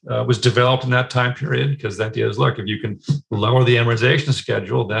mortgage was developed in that time period because the idea is, look, if you can lower the amortization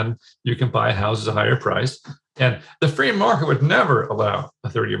schedule, then you can buy houses at a higher price. And the free market would never allow a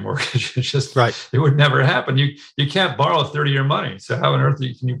 30-year mortgage. It's just right. It would never happen. You can't borrow 30-year money. So how on earth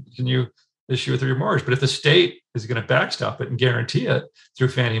can you issue a 30-year mortgage? But if the state is going to backstop it and guarantee it through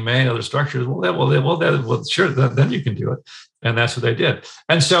Fannie Mae and other structures, sure, then you can do it. And that's what they did.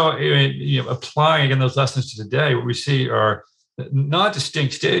 And so, applying again those lessons to today, what we see are not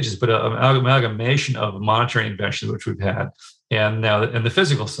distinct stages, but an amalgamation of monetary intervention, which we've had, and now and the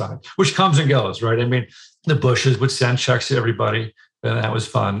physical side, which comes and goes, right? I mean, the Bushes would send checks to everybody, and that was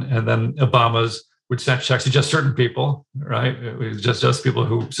fun. And then Obama's would send checks to just certain people, right? It was just people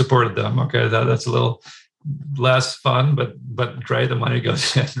who supported them. Okay, that's a little less fun, but great. The money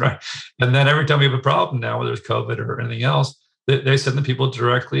goes in, right? And then every time we have a problem now, whether it's COVID or anything else, they send the people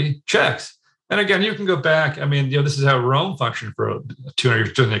directly checks. And again, you can go back. I mean, this is how Rome functioned for 200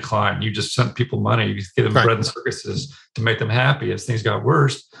 years during the decline. You just sent people money, you give them bread and circuses to make them happy. As things got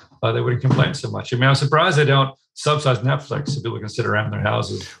worse, they wouldn't complain so much. I mean, I'm surprised they don't subsidize Netflix so people can sit around in their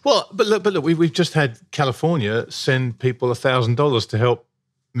houses. Well, but look, we've just had California send people $1,000 to help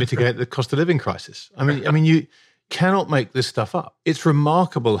mitigate the cost of living crisis. I mean, you cannot make this stuff up. It's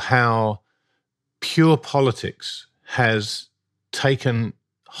remarkable how pure politics has taken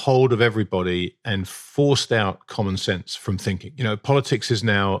hold of everybody and forced out common sense from thinking. Politics is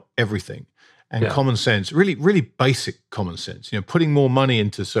now everything. And common sense, really, really basic common sense, putting more money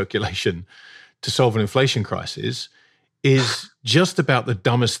into circulation to solve an inflation crisis is just about the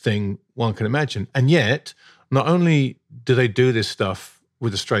dumbest thing one can imagine. And yet, not only do they do this stuff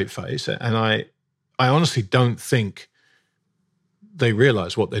with a straight face, and I honestly don't think they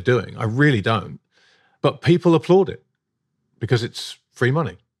realize what they're doing. I really don't. But people applaud it because it's free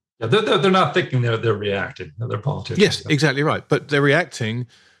money. Yeah, they're not thinking, they're reacting. They're politicians. Yes, exactly right. But they're reacting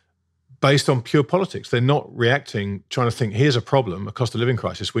based on pure politics. They're not reacting trying to think, here's a problem, a cost of living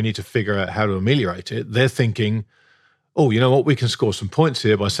crisis. We need to figure out how to ameliorate it. They're thinking, oh, you know what? We can score some points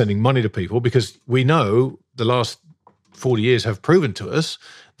here by sending money to people because we know the last 40 years have proven to us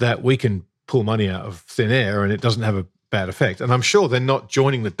that we can pull money out of thin air and it doesn't have a bad effect. And I'm sure they're not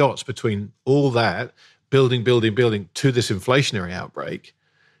joining the dots between all that, building to this inflationary outbreak.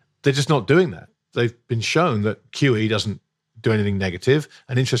 They're just not doing that. They've been shown that QE doesn't do anything negative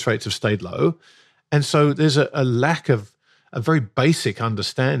and interest rates have stayed low. And so there's a lack of a very basic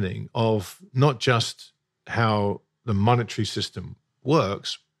understanding of not just how the monetary system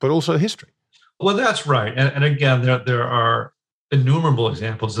works, but also history. Well, that's right. And again, there are innumerable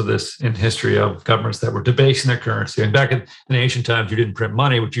examples of this in history of governments that were debasing their currency. And back in ancient times, you didn't print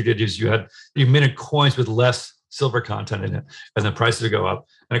money. What you did is you minted coins with less silver content in it, and the prices would go up.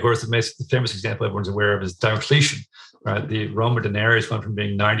 And of course, the famous example everyone's aware of is Diocletian, right? The Roman denarius went from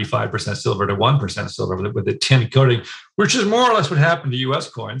being 95% silver to 1% silver with the tin coating, which is more or less what happened to U.S.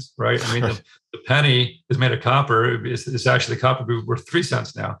 coins, right? I mean, the penny is made of copper. It's actually the copper worth 3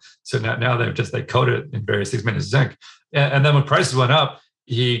 cents now. So now they coat it in various things, made of zinc. And then when prices went up,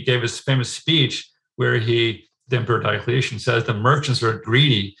 he gave his famous speech where the Emperor Diocletian says the merchants are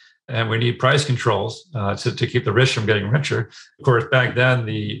greedy and we need price controls to keep the rich from getting richer. Of course, back then,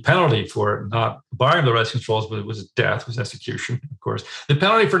 the penalty for not buying the price controls was death, was execution, of course. The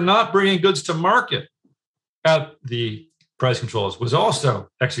penalty for not bringing goods to market at the price controls was also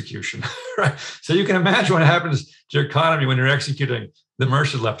execution, right? So you can imagine what happens to your economy when you're executing the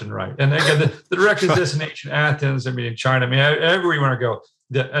merchant left and right. And again, the direct of this in ancient Athens, in China, everywhere you want to go.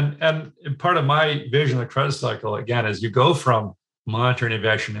 And part of my vision of the credit cycle, again, is you go from monetary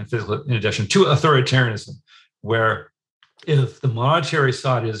intervention and physical intervention to authoritarianism, where if the monetary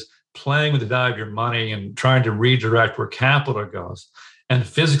side is playing with the value of your money and trying to redirect where capital goes, and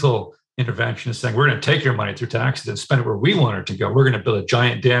physical intervention is saying, we're going to take your money through taxes and spend it where we want it to go. We're going to build a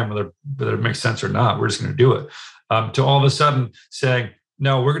giant dam, whether it makes sense or not. We're just going to do it. To all of a sudden saying,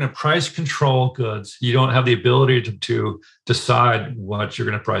 no, we're going to price control goods. You don't have the ability to decide what you're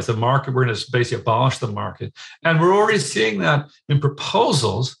going to price. The market, we're going to basically abolish the market. And we're already seeing that in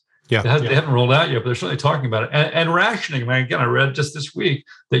proposals. They haven't rolled out yet, but they're certainly talking about it. And rationing. I read just this week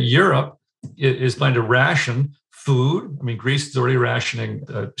that Europe is planning to ration food. Greece is already rationing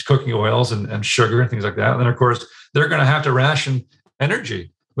cooking oils and sugar and things like that. And then, of course, they're going to have to ration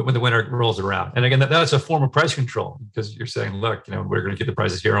energy when the winter rolls around. And again, that's a form of price control because you're saying, look, we're going to keep the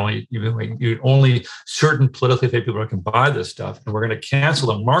prices here. Only certain politically favorable people can buy this stuff. And we're going to cancel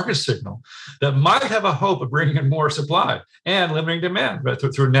a market signal that might have a hope of bringing in more supply and limiting demand, but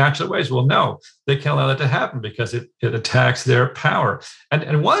through natural ways. Well, no, they can't allow that to happen because it attacks their power.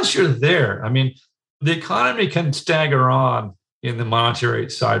 And once you're there, the economy can stagger on in the monetary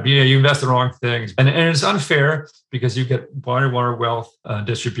side. You invest in the wrong things. And it's unfair because you get water wealth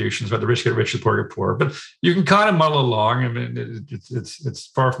distributions, but the rich get rich, the poor get poor. But you can kind of muddle along. It's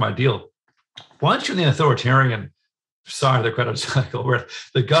far from ideal. Once you're in the authoritarian side of the credit cycle, where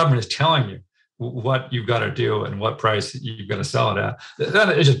the government is telling you what you've got to do and what price you've got to sell it at, then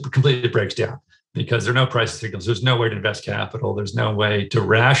it just completely breaks down. Because there are no price signals. There's no way to invest capital. There's no way to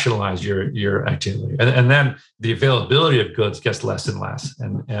rationalize your activity. And then the availability of goods gets less and less.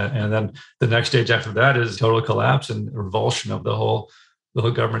 And then the next stage after that is total collapse and revulsion of the whole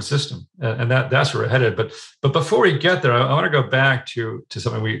government system. And that's where we're headed. But before we get there, I want to go back to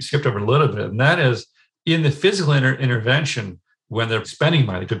something we skipped over a little bit. And that is in the physical intervention, when they're spending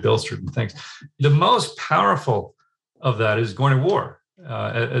money to build certain things. The most powerful of that is going to war.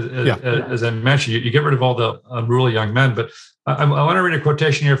 As I mentioned, you get rid of all the unruly young men. But I want to read a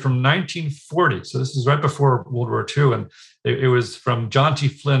quotation here from 1940. So this is right before World War II. And it was from John T.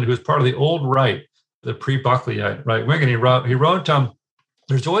 Flynn, who was part of the old right, the pre-Buckleyite right wing. And he wrote,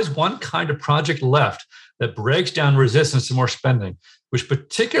 there's always one kind of project left that breaks down resistance to more spending, which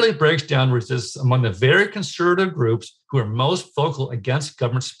particularly breaks down resistance among the very conservative groups who are most vocal against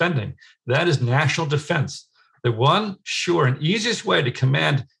government spending. That is national defense. The one sure and easiest way to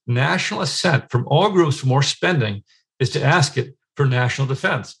command national assent from all groups for more spending is to ask it for national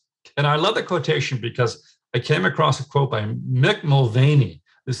defense. And I love the quotation because I came across a quote by Mick Mulvaney.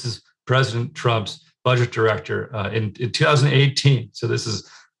 This is President Trump's budget director in 2018. So this is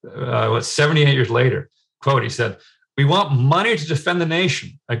 78 years later. Quote, he said, "We want money to defend the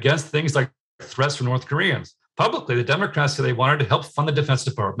nation against things like threats from North Koreans. Publicly, the Democrats said they wanted to help fund the Defense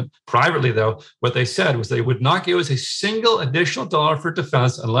Department. Privately, though, what they said was they would not give us a single additional dollar for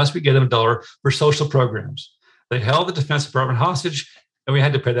defense unless we gave them a dollar for social programs. They held the Defense Department hostage, and we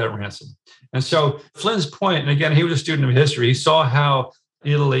had to pay that ransom." And so Flynn's point, and again, he was a student of history. He saw how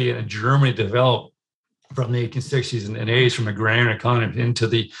Italy and Germany developed from the 1860s and 80s from agrarian economy into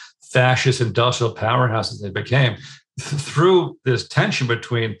the fascist industrial powerhouses they became through this tension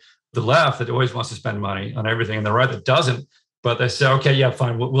between the left that always wants to spend money on everything and the right that doesn't. But they say, okay, yeah,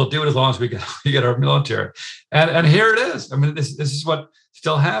 fine, we'll do it as long as we get our military. And here it is. I mean, this is what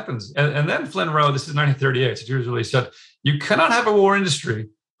still happens. And then Flynn wrote, this is 1938, so 2 years earlier, he said, "You cannot have a war industry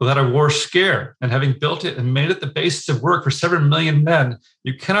without a war scare. And having built it and made it the basis of work for 7 million men,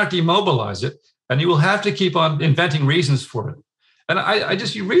 you cannot demobilize it. And you will have to keep on inventing reasons for it." And I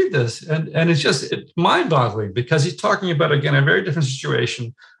just, you read this and it's mind-boggling because he's talking about, again, a very different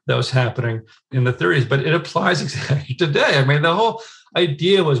situation that was happening in the 30s, but it applies exactly today. I mean, the whole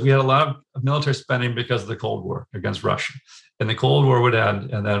idea was we had a lot of military spending because of the Cold War against Russia. And the Cold War would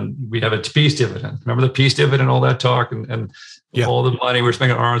end, and then we have a peace dividend. Remember the peace dividend, all that talk, and all the money we're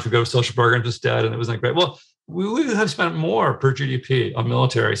spending on arms would go to social programs instead, and it wasn't great. Well, we have spent more per GDP on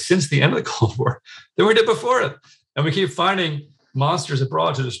military since the end of the Cold War than we did before it. And we keep finding monsters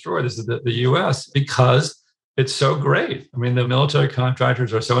abroad to destroy this is the U.S. because it's so great. I mean, the military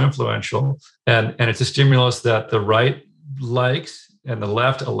contractors are so influential, and it's a stimulus that the right likes and the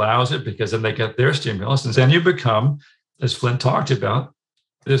left allows it because then they get their stimulus. And then you become, as Flynn talked about,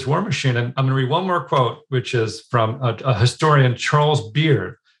 this war machine. And I'm going to read one more quote, which is from a historian, Charles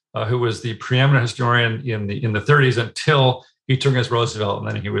Beard, who was the preeminent historian in the 30s until he took against Roosevelt, and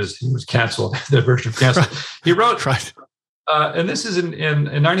then he was canceled, the version of canceled. He wrote, and this is in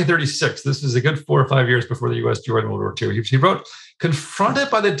 1936. This is a good 4 or 5 years before the U.S. joined World War II. He wrote, "Confronted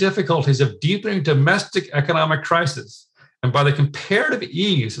by the difficulties of deepening domestic economic crisis and by the comparative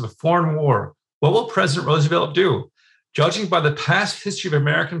ease of a foreign war, what will President Roosevelt do? Judging by the past history of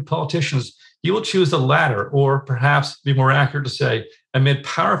American politicians, he will choose the latter, or perhaps be more accurate to say, amid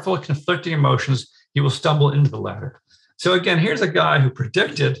powerful conflicting emotions, he will stumble into the latter." So again, here's a guy who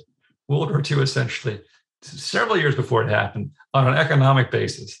predicted World War II essentially several years before it happened on an economic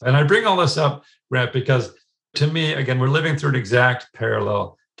basis. And I bring all this up, Grant, because to me, again, we're living through an exact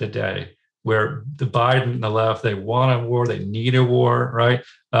parallel today where the Biden and the left, they want a war, they need a war, right?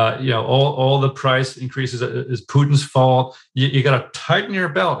 All the price increases is Putin's fault. You got to tighten your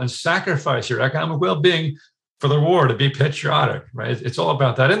belt and sacrifice your economic well-being for the war to be patriotic, right? It's all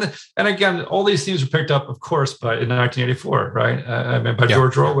about that. And again, all these themes were picked up, of course, in 1984, right? By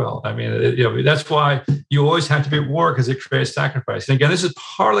George Orwell. I mean, that's why you always have to be at war because it creates sacrifice. And again, this is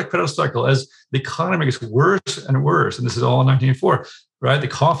part of the credit cycle as the economy gets worse and worse. And this is all in 1984, right? The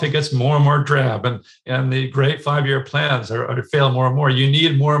coffee gets more and more drab, and the great 5-year plans are to fail more and more. You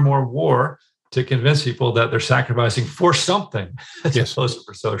need more and more war to convince people that they're sacrificing for something as opposed to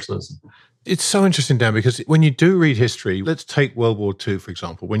for socialism. It's so interesting, Dan, because when you do read history, let's take World War II, for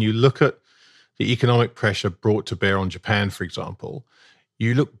example. When you look at the economic pressure brought to bear on Japan, for example,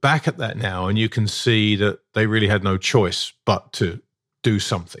 you look back at that now and you can see that they really had no choice but to do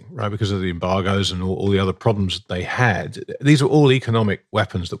something, right? Because of the embargoes and all the other problems that they had. These are all economic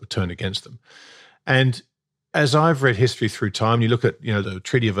weapons that were turned against them. And as I've read history through time, you look at the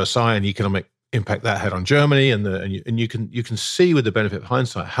Treaty of Versailles and the economic impact that had on Germany, and you can see with the benefit of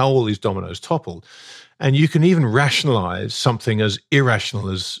hindsight how all these dominoes toppled, and you can even rationalize something as irrational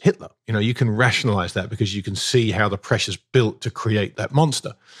as Hitler. You can rationalize that because you can see how the pressures built to create that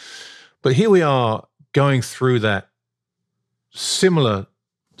monster. But here we are going through that similar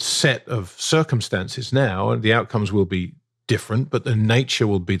set of circumstances now, and the outcomes will be different, but the nature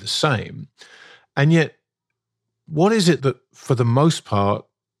will be the same. And yet, What is it that, for the most part,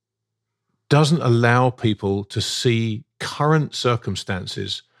 doesn't allow people to see current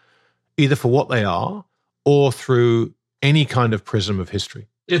circumstances either for what they are or through any kind of prism of history?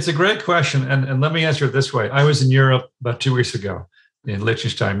 It's a great question. And let me answer it this way. I was in Europe about 2 weeks ago in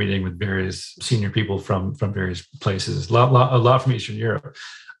Liechtenstein, meeting with various senior people from various places, a lot from Eastern Europe.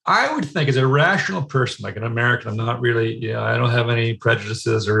 I would think, as a rational person, like an American, I'm not really, I don't have any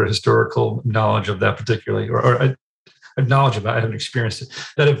prejudices or historical knowledge of that particularly, or knowledge about it, I haven't experienced it,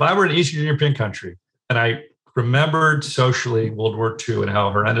 that if I were an Eastern European country and I remembered socially World War II and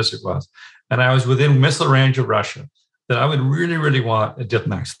how horrendous it was, and I was within missile range of Russia, that I would really, really want a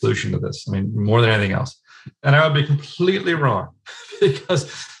diplomatic solution to this. I mean, more than anything else. And I would be completely wrong, because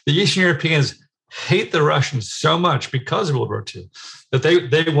the Eastern Europeans hate the Russians so much because of World War II that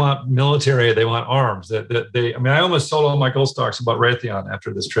they want military, they want arms. I almost sold all my gold stocks about Raytheon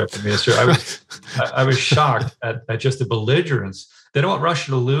after this trip. I mean, I was shocked at just the belligerence. They don't want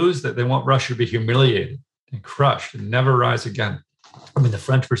Russia to lose, that they want Russia to be humiliated and crushed and never rise again. I mean, the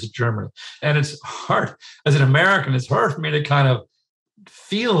French versus Germany. And it's hard, as an American, it's hard for me to kind of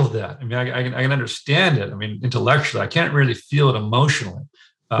feel that. I mean, I can understand it. I mean, intellectually, I can't really feel it emotionally.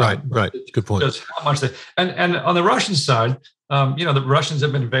 Right. Good point. Just how much and on the Russian side, the Russians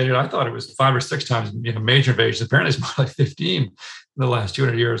have been invaded. I thought it was 5 or 6 times, major invasions. Apparently, it's more like 15 in the last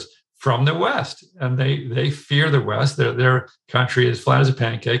 200 years from the West, and they fear the West. Their country is flat as a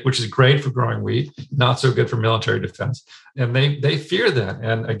pancake, which is great for growing wheat, not so good for military defense. And they fear that.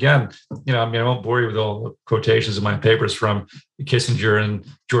 And again, I won't bore you with all the quotations in my papers from Kissinger and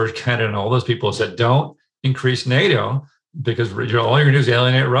George Kennan and all those people who said, don't increase NATO, because all you're going to do is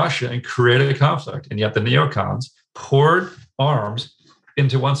alienate Russia and create a conflict. And yet the neocons poured arms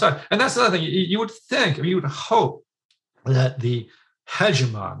into one side. And that's another thing. You would think, you would hope that the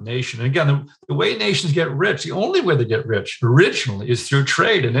hegemon nation, and again, the way nations get rich, the only way they get rich originally is through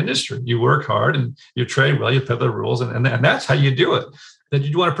trade and industry. You work hard and you trade well, you pay the rules, and that's how you do it. That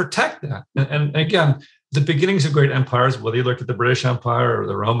you want to protect that. And again, the beginnings of great empires, whether you look at the British Empire or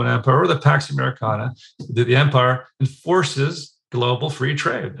the Roman Empire or the Pax Americana, the empire enforces global free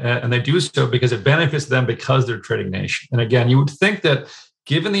trade. And they do so because it benefits them, because they're a trading nation. And again, you would think that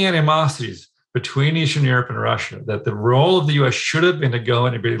given the animosities between Eastern Europe and Russia, that the role of the U.S. should have been to go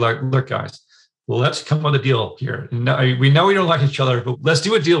in and be like, look, guys, let's come with a deal here. We know we don't like each other, but let's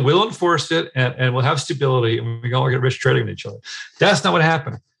do a deal. We'll enforce it, and we'll have stability, and we can all get rich trading with each other. That's not what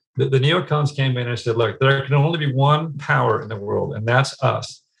happened. The neocons came in and said, look, there can only be one power in the world, and that's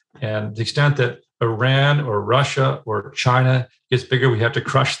us. And to the extent that Iran or Russia or China gets bigger, we have to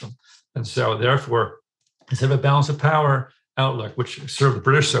crush them. And so therefore, instead of a balance of power outlook, which served the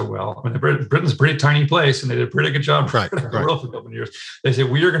British so well, I mean, Britain's a pretty tiny place, and they did a pretty good job right. the world for a couple of years. They said,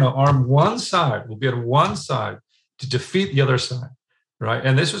 we are going to arm one side. We'll be on one side to defeat the other side, right?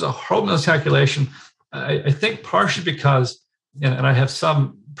 And this was a horrible miscalculation. I think partially because, and I have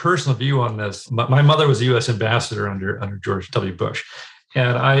some personal view on this. My mother was a U.S. ambassador under George W. Bush.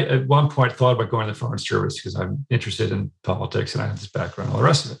 And I, at one point, thought about going to the Foreign Service because I'm interested in politics and I have this background and all the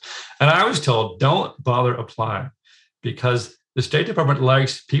rest of it. And I was told, don't bother applying, because the State Department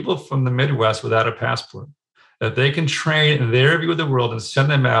likes people from the Midwest without a passport, that they can train in their view of the world and send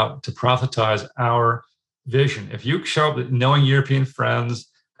them out to proselytize our vision. If you show up knowing European friends,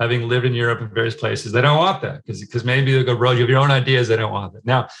 having lived in Europe in various places, they don't want that, because maybe they'll go, bro, you have your own ideas, they don't want that.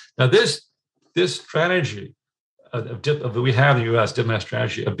 Now this strategy of we have in the U.S. diplomatic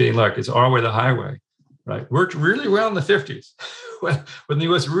strategy of being like, it's our way, the highway, right? Worked really well in the 50s when the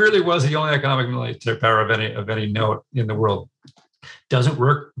U.S. really was the only economic military power of any note in the world. Doesn't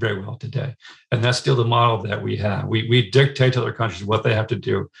work very well today. And that's still the model that we have. We dictate to other countries what they have to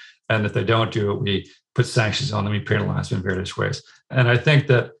do. And if they don't do it, we put sanctions on them, we penalize them in various ways. And I think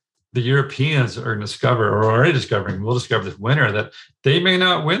that the Europeans are going to discover, or are already discovering, will discover this winter, that they may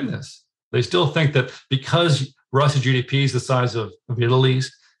not win this. They still think that because Russia's GDP is the size of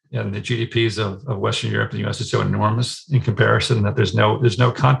Italy's, and the GDPs of Western Europe and the US is so enormous in comparison that there's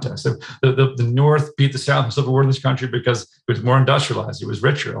no contest. The North beat the South in civil war in this country because it was more industrialized, it was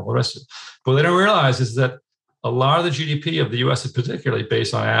richer, all the rest of it. But what they don't realize is that a lot of the GDP of the US is particularly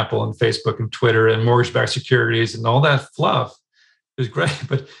based on Apple and Facebook and Twitter and mortgage-backed securities and all that fluff. Is great,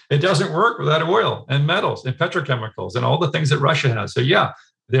 but it doesn't work without oil and metals and petrochemicals and all the things that Russia has. So yeah,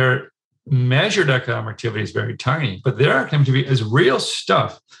 their measured economic activity is very tiny, but their economic activity is real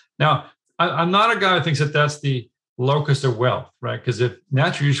stuff. Now, I'm not a guy who thinks that that's the locus of wealth, right? Because if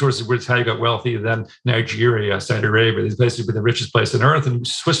natural resources were how you got wealthy, then Nigeria, Saudi Arabia, these places would be the richest place on earth, and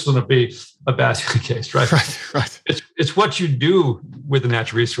Switzerland would be a basket case, right? Right. It's what you do with the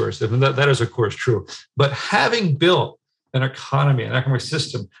natural resource, and that is, of course, true. But having built an economy, an economic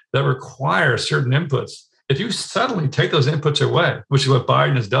system that requires certain inputs, if you suddenly take those inputs away, which is what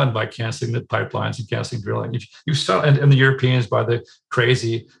Biden has done by canceling the pipelines and canceling drilling, and the Europeans by the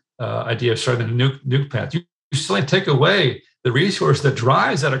crazy idea of starting a nuke path, you suddenly take away the resource that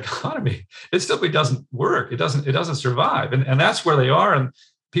drives that economy. It simply doesn't work. It doesn't survive. And that's where they are. And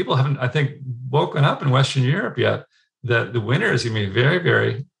people haven't, I think, woken up in Western Europe yet that the winter is going to be a very,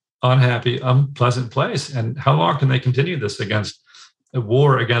 very unhappy, unpleasant place. And how long can they continue this against a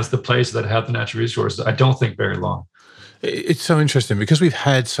war against the places that have the natural resources? I don't think very long. It's so interesting because we've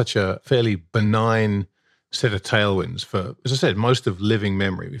had such a fairly benign set of tailwinds for, as I said, most of living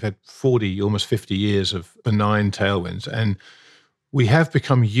memory. We've had 40, almost 50 years of benign tailwinds, and we have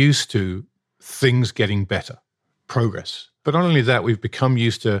become used to things getting better, progress. But not only that, we've become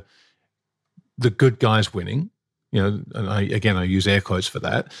used to the good guys winning, and I use air quotes for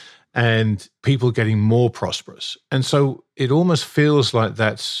that, and people getting more prosperous. And so it almost feels like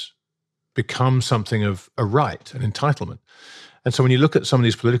that's become something of a right, an entitlement. And so when you look at some of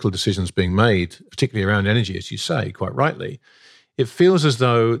these political decisions being made, particularly around energy, as you say, quite rightly, it feels as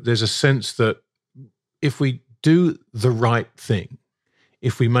though there's a sense that if we do the right thing,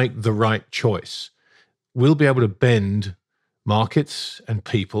 if we make the right choice, we'll be able to bend markets and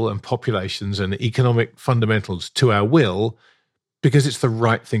people and populations and economic fundamentals to our will because it's the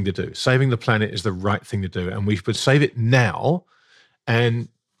right thing to do. Saving the planet is the right thing to do. And we should save it now. And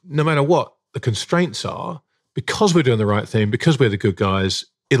no matter what the constraints are, because we're doing the right thing, because we're the good guys,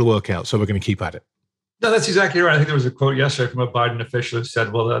 it'll work out. So we're going to keep at it. No, that's exactly right. I think there was a quote yesterday from a Biden official who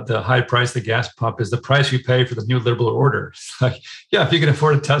said, well, the high price of the gas pump is the price we pay for the new liberal order. It's like, yeah, if you can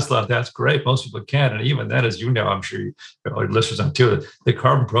afford a Tesla, that's great. Most people can. And even then, as you know, I'm sure your listeners on too, the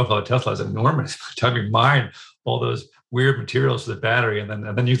carbon profile of Tesla is enormous. By the time you mine all those weird materials for the battery and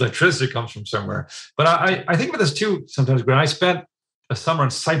then electricity comes from somewhere. But I think about this too sometimes. When I spent a summer in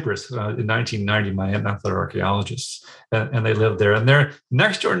Cyprus in 1990, my aunt and uncle are archaeologists, and they lived there. And their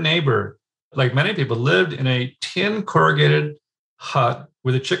next door neighbor, like many people, lived in a tin corrugated hut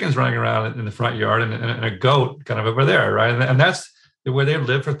with the chickens running around in the front yard and a goat kind of over there, right? And that's the way they've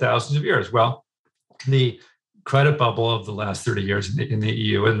lived for thousands of years. Well, the credit bubble of the last 30 years in the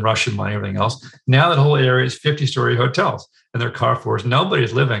EU and Russian money, everything else, now that whole area is 50-story hotels and their carrefours.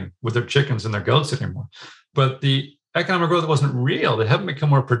 Nobody's living with their chickens and their goats anymore. But the economic growth wasn't real. They haven't become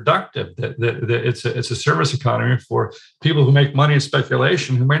more productive. It's a service economy for people who make money in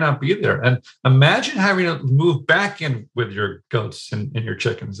speculation who may not be there. And imagine having to move back in with your goats and your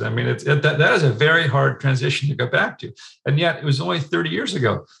chickens. I mean, that is a very hard transition to go back to. And yet it was only 30 years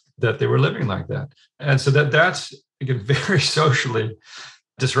ago that they were living like that. And so that's, again, very socially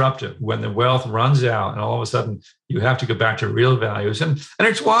disruptive when the wealth runs out and all of a sudden you have to go back to real values. And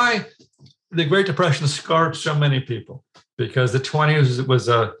it's why the Great Depression scarred so many people, because the 20s was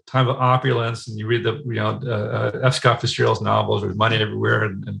a time of opulence, and you read F. Scott Fitzgerald's novels, with money everywhere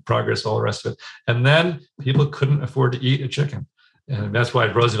and progress, all the rest of it. And then people couldn't afford to eat a chicken. And that's why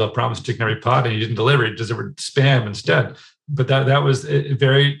Roosevelt promised chicken every pot, and he didn't deliver. He delivered Spam instead. But that was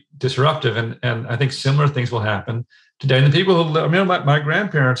very disruptive. And I think similar things will happen today. And the people who, my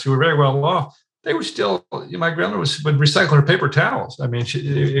grandparents who were very well off, they were still, my grandmother would recycle her paper towels. I mean,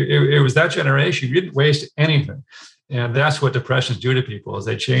 it was that generation. You didn't waste anything. And that's what depressions do to people, is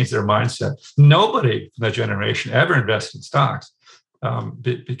they change their mindset. Nobody from that generation ever invested in stocks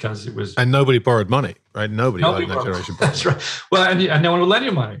because it was... And nobody borrowed money, right? Nobody in that generation borrowed. That's right. Well, and no one would lend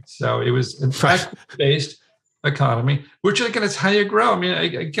you money. So it was an fact-based economy, which again, it's how you grow. I mean,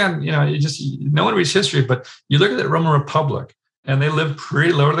 again, no one reads history, but you look at the Roman Republic, and they lived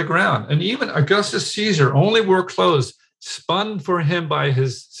pretty low to the ground. And even Augustus Caesar only wore clothes spun for him by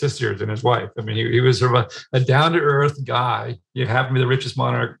his sisters and his wife. I mean, he was sort of a down-to-earth guy. You happen to be the richest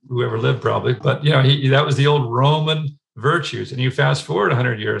monarch who ever lived, probably. But, that was the old Roman virtues. And you fast forward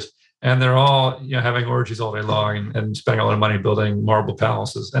 100 years, and they're all, having orgies all day long and spending a lot of money building marble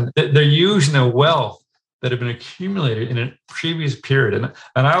palaces. And they're using the wealth that had been accumulated in a previous period.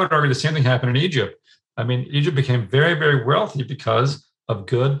 And I would argue the same thing happened in Egypt. I mean, Egypt became very, very wealthy because of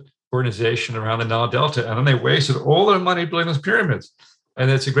good organization around the Nile Delta. And then they wasted all their money building those pyramids.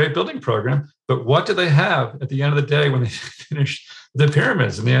 And it's a great building program. But what do they have at the end of the day when they finished the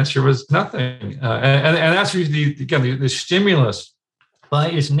pyramids? And the answer was nothing. And that's usually, the stimulus by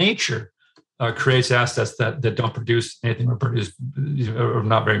its nature creates assets that don't produce anything or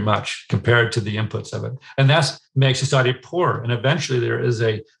not very much compared to the inputs of it. And that makes society poor. And eventually there is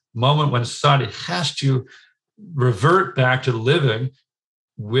a moment when society has to revert back to living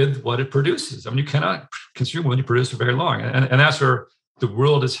with what it produces. I mean, you cannot consume when you produce for very long. And that's where the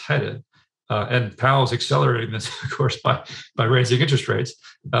world is headed. And Powell's accelerating this, of course, by raising interest rates.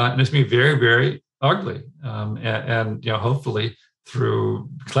 And it's going to be very, very ugly. And hopefully, through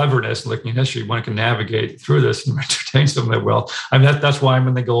cleverness, looking at history, one can navigate through this and entertain some of that wealth. I mean, that's why I'm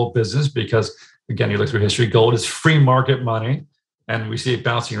in the gold business, because, again, you look through history, gold is free market money, and we see it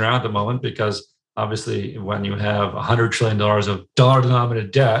bouncing around at the moment because, obviously, when you have $100 trillion of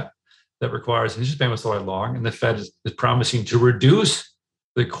dollar-denominated debt that requires interest payments all along, and the Fed is promising to reduce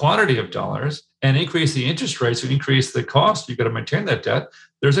the quantity of dollars and increase the interest rates to increase the cost, you've got to maintain that debt,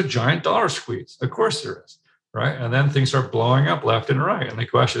 there's a giant dollar squeeze. Of course there is. Right. And then things start blowing up left and right. And the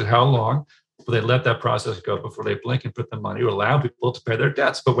question is, how long will they let that process go before they blink and put the money to allow people to pay their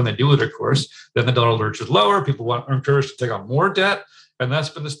debts? But when they do it, of course, then the dollar lurches lower. People are encouraged to take on more debt. And that's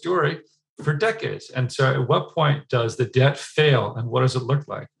been the story for decades. And so at what point does the debt fail and what does it look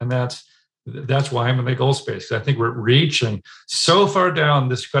like? And that's why I'm in the gold space. I think we're reaching so far down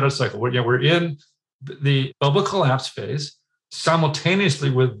this credit cycle. We're in the bubble collapse phase simultaneously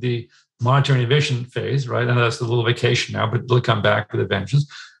with the monetary innovation phase, right? And that's a little vacation now, but it'll come back with a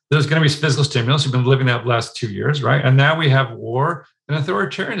vengeance. There's going to be physical stimulus. We've been living that last 2 years, right? And now we have war and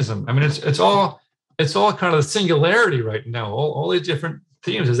authoritarianism. I mean, it's all kind of the singularity right now. All these different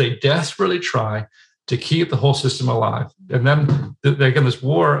themes as they desperately try to keep the whole system alive. And then again, this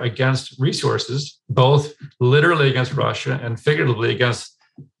war against resources, both literally against Russia and figuratively against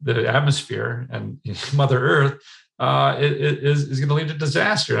the atmosphere and Mother Earth, it is going to lead to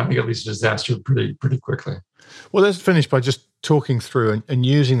disaster. I think it leads to disaster pretty quickly. Well, let's finish by just talking through and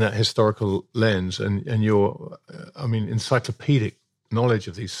using that historical lens and your, encyclopedic knowledge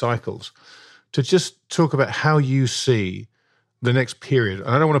of these cycles to just talk about how you see the next period. And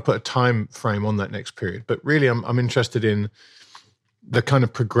I don't want to put a time frame on that next period, but really I'm interested in the kind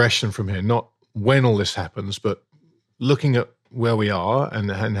of progression from here, not when all this happens, but looking at where we are and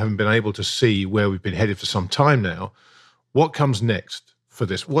having been able to see where we've been headed for some time now, what comes next for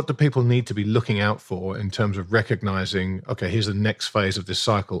this? What do people need to be looking out for in terms of recognizing, okay, here's the next phase of this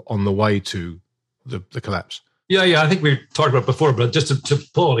cycle on the way to the collapse? Yeah. I think we talked about it before, but just to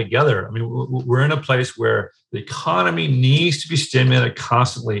pull it together, I mean, we're in a place where the economy needs to be stimulated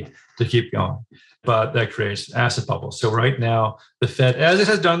constantly to keep going, but that creates asset bubbles. So right now, the Fed, as it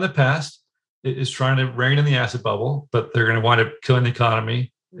has done in the past, is trying to rein in the asset bubble, but they're going to wind up killing the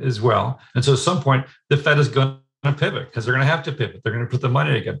economy as well. And so at some point, the Fed is going to pivot because they're going to have to pivot. They're going to put the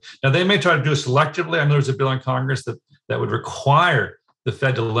money again. Now, they may try to do it selectively. I know there's a bill in Congress that would require the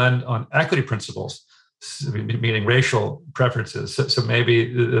Fed to lend on equity principles, meaning racial preferences. So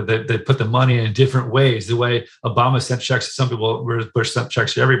maybe they put the money in different ways, the way Obama sent checks to some people, whereas Bush sent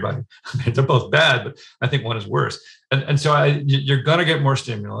checks to everybody. I mean, they're both bad, but I think one is worse. And so you're going to get more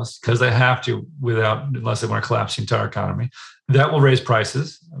stimulus because they have to, unless they want to collapse the entire economy. That will raise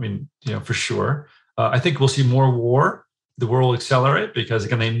prices. I mean, for sure. I think we'll see more war. The war will accelerate because,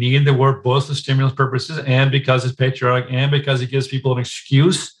 again, they need the war both for stimulus purposes and because it's patriotic and because it gives people an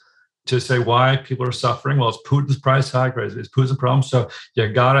excuse to say why people are suffering. Well, it's Putin's price hike, right? It's Putin's problem. So you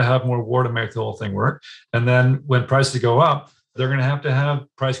got to have more war to make the whole thing work. And then when prices go up, they're going to have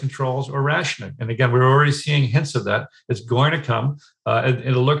price controls or rationing. And again, we're already seeing hints of that. It's going to come.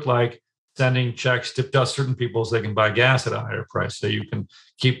 It'll look like sending checks to just certain people so they can buy gas at a higher price. So you can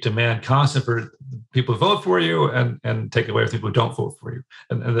keep demand constant for people who vote for you and take away from people who don't vote for you.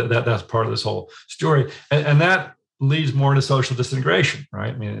 And that's part of this whole story. And that leads more to social disintegration,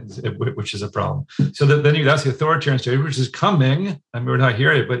 right? I mean, which is a problem. So then that's the authoritarian stage, which is coming. I mean, we're not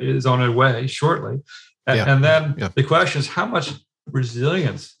here yet, but it is on its way shortly. And then the question is, how much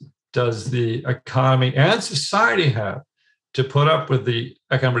resilience does the economy and society have to put up with the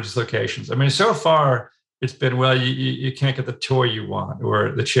economic dislocations? I mean, so far it's been, well, you can't get the toy you want,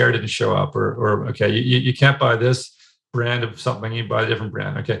 or the chair didn't show up, or okay, you can't buy this brand of something, you buy a different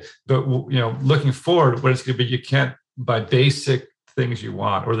brand. Okay. But, looking forward, what it's going to be, you can't buy basic things you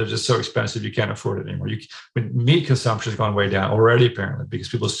want, or they're just so expensive you can't afford it anymore. Meat consumption has gone way down already, apparently, because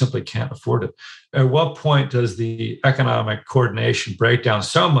people simply can't afford it. At what point does the economic coordination break down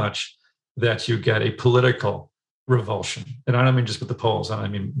so much that you get a political revulsion? And I don't mean just with the polls, I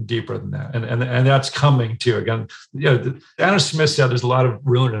mean deeper than that. And that's coming too. Again, Adam Smith said there's a lot of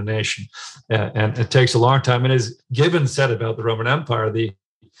ruin in a nation, and it takes a long time. And as Gibbon said about the Roman Empire,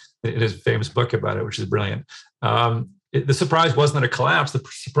 in his famous book about it, which is brilliant, the surprise wasn't that it collapsed. The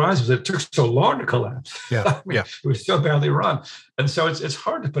surprise was that it took so long to collapse. Yeah, It was so badly run. And so it's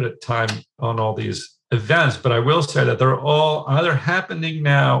hard to put a time on all these events, but I will say that they're all either happening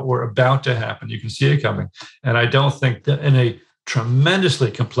now or about to happen. You can see it coming. And I don't think that in a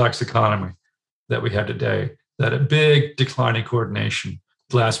tremendously complex economy that we have today, that a big declining coordination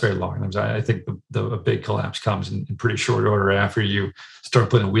lasts very long. I think a big collapse comes in pretty short order after you start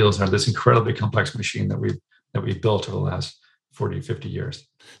putting wheels on this incredibly complex machine that we've built over the last 40, 50 years.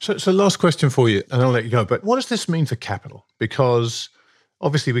 So last question for you, and I'll let you go. But what does this mean for capital? Because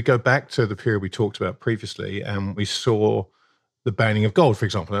obviously we go back to the period we talked about previously, and we saw the banning of gold, for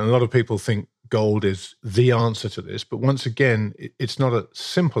example. And a lot of people think gold is the answer to this. But once again, it's not a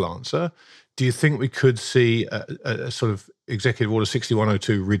simple answer. Do you think we could see a sort of Executive Order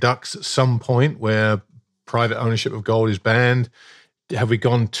 6102 redux at some point where private ownership of gold is banned? Have we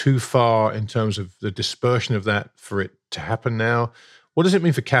gone too far in terms of the dispersion of that for it to happen now? What does it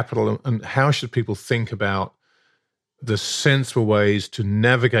mean for capital, and how should people think about the sensible ways to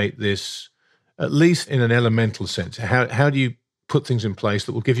navigate this, at least in an elemental sense? How do you put things in place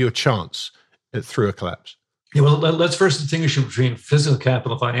that will give you a chance through a collapse? Yeah, well, let's first distinguish between physical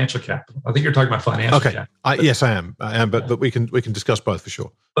capital and financial capital. I think you're talking about financial capital. Yes, I am. But we can discuss both for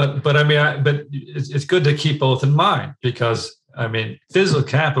sure. But it's good to keep both in mind, because physical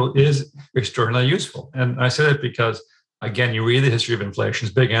capital is extraordinarily useful. And I say that because, again, you read the history of inflation,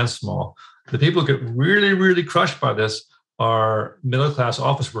 it's big and small. The people who get really, really crushed by this are middle-class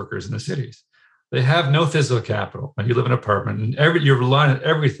office workers in the cities. They have no physical capital, and you live in an apartment, and you're relying on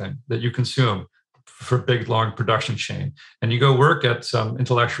everything that you consume for a big, long production chain. And you go work at some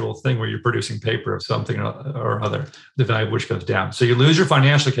intellectual thing where you're producing paper of something or other, the value of which goes down. So you lose your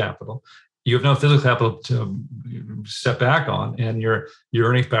financial capital. You have no physical capital to step back on, and your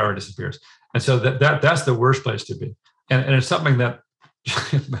earning power disappears. And so that's the worst place to be. And it's something that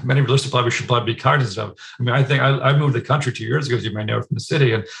many listeners should probably be cognizant of. I think I moved the country 2 years ago, as you may know, from the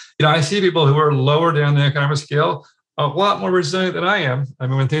city. And, I see people who are lower down the economic scale a lot more resilient than I am.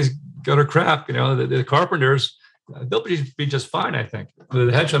 When things go to crap, the carpenters, they'll be just fine, I think.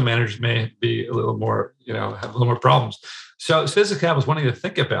 The hedge fund managers may be a little more, have a little more problems. So physical capital is one thing to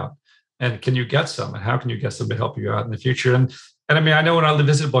think about. And can you get some? And how can you get some to help you out in the future? And I know when I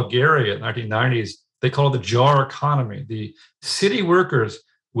visited Bulgaria in the 1990s, they called it the jar economy. The city workers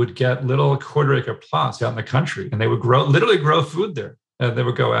would get little quarter-acre plots out in the country, and they would literally grow food there. And they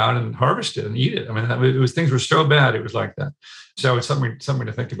would go out and harvest it and eat it. Things were so bad, it was like that. So it's something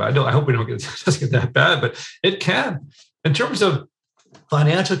to think about. I hope we don't get that bad, but it can. In terms of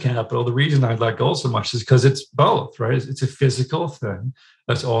financial capital, the reason I like gold so much is because it's both, right? It's a physical thing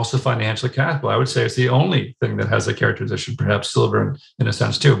that's also financial capital. I would say it's the only thing that has a characterization, perhaps silver in a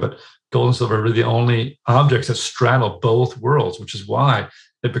sense too, but gold and silver are really the only objects that straddle both worlds, which is why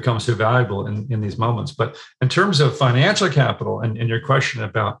it becomes so valuable in these moments. But in terms of financial capital and your question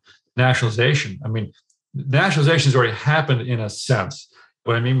about nationalization, nationalization has already happened in a sense.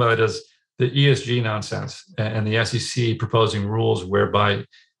 What I mean by that is the ESG nonsense and the SEC proposing rules whereby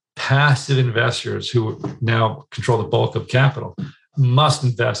passive investors who now control the bulk of capital must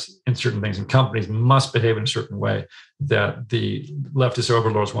invest in certain things, and companies must behave in a certain way that the leftist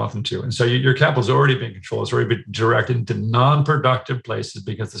overlords want them to. And so your capital is already being controlled. It's already been directed into non-productive places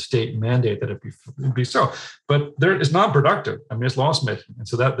because the state mandate that it be so. But it's non-productive. It's loss-making. And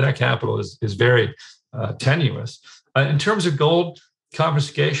so that capital is very tenuous. In terms of gold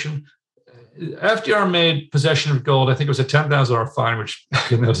confiscation, FDR made possession of gold, I think it was a $10,000 fine, which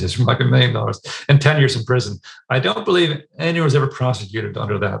in those days was like $1 million, and 10 years in prison. I don't believe anyone was ever prosecuted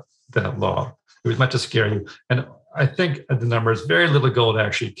under that law. It was meant to scare you. And I think the numbers, very little gold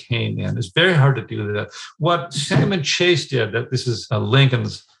actually came in. It's very hard to do that. What Salmon Chase did, this is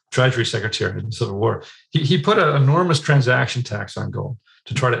Lincoln's Treasury Secretary in the Civil War, he put an enormous transaction tax on gold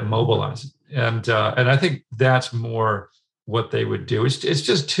to try to immobilize it. And I think that's more what they would do. It's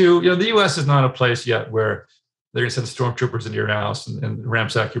just the U.S. is not a place yet where they're going to send stormtroopers into your house and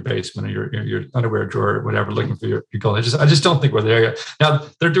ransack your basement or your underwear drawer or whatever, looking for your gold. I just don't think we're there yet. Now,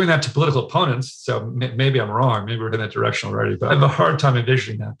 they're doing that to political opponents, so maybe I'm wrong. Maybe we're in that direction already, but I have a hard time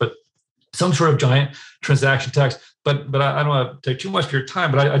envisioning that. But some sort of giant transaction tax. But I don't want to take too much of your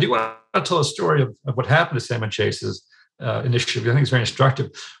time, but I do want to tell a story of what happened to Salmon Chase's initiative. I think it's very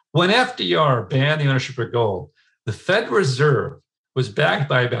instructive. When FDR banned the ownership of gold, the Federal Reserve was backed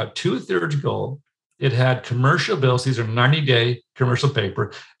by about 2/3 gold. It had commercial bills. These are 90-day commercial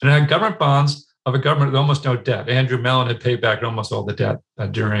paper. And it had government bonds of a government with almost no debt. Andrew Mellon had paid back almost all the debt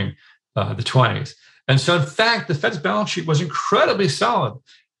during the 20s. And so, in fact, the Fed's balance sheet was incredibly solid.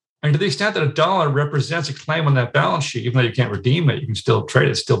 And to the extent that a dollar represents a claim on that balance sheet, even though you can't redeem it, you can still trade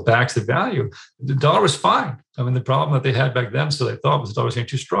it, still backs the value. The dollar was fine. I mean, the problem that they had back then, so they thought, was the dollar was getting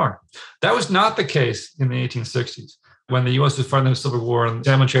too strong. That was not the case in the 1860s. When the U.S. was fighting the Civil War and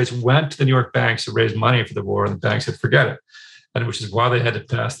Salmon Chase went to the New York banks to raise money for the war, and the banks said, forget it. And which is why they had to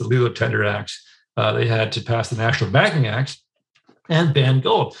pass the Legal Tender Acts. They had to pass the National Banking Acts and ban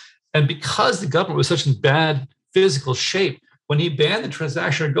gold. And because the government was such in bad physical shape, when he banned the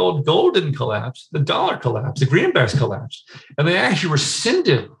transaction of gold, gold didn't collapse. The dollar collapsed. The greenbacks collapsed. And they actually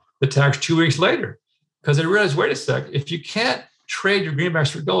rescinded the tax 2 weeks later because they realized, wait a sec, if you can't trade your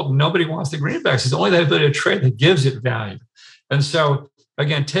greenbacks for gold, nobody wants the greenbacks. It's only the ability to trade that gives it value. And so,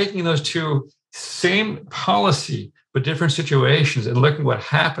 again, taking those two same policy but different situations and looking what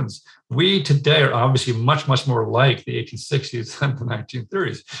happens, we today are obviously much, much more like the 1860s than the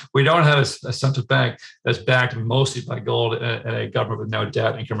 1930s. We don't have a central bank that's backed mostly by gold and a government with no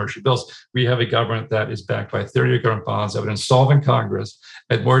debt and commercial bills. We have a government that is backed by 30-year government bonds of an insolvent Congress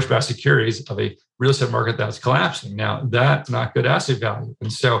and mortgage-backed securities of a real estate market that's collapsing. Now, that's not good asset value.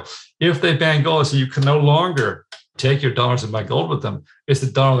 And so if they ban gold, so you can no longer take your dollars and buy gold with them, it's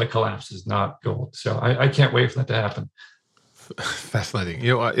the dollar that collapses, not gold. So I can't wait for that to happen. Fascinating.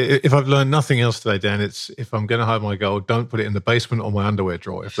 You know, if I've learned nothing else today, Dan, it's if I'm going to hide my gold, don't put it in the basement or my underwear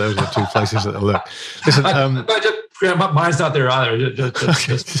drawer. If those are the two places that I look. Listen, mine's not there either.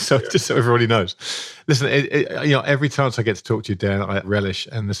 Just so everybody knows. Listen, every chance I get to talk to you, Dan, I relish,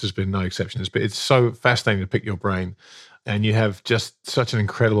 and this has been no exception. It's so fascinating to pick your brain. And you have just such an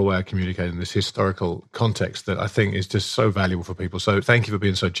incredible way of communicating this historical context that I think is just so valuable for people. So thank you for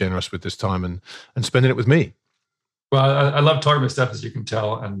being so generous with this time and spending it with me. Well, I love talking about stuff, as you can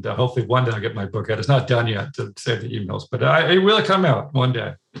tell. And hopefully one day I'll get my book out. It's not done yet to save the emails, but it will come out one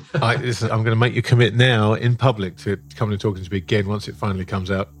day. I'm going to make you commit now in public to coming and talking to me again once it finally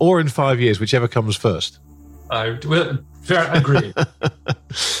comes out, or in 5 years, whichever comes first. Fair, agreed.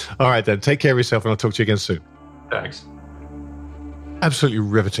 All right, then. Take care of yourself, and I'll talk to you again soon. Thanks. Absolutely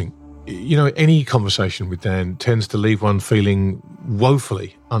riveting. You know, any conversation with Dan tends to leave one feeling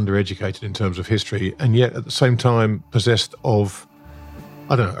woefully undereducated in terms of history, and yet at the same time possessed of,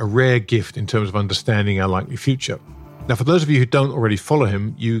 I don't know, a rare gift in terms of understanding our likely future. Now, for those of you who don't already follow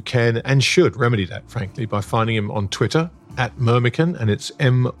him, you can and should remedy that, frankly, by finding him on Twitter @Myrmikan, and it's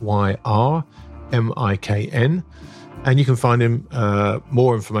MYRMIKN. And you can find him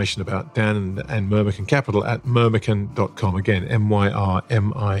more information about Dan and Myrmikan Capital at myrmikan.com. Again,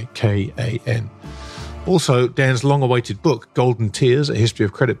 MYRMIKAN. Also, Dan's long-awaited book, Golden Tears, A History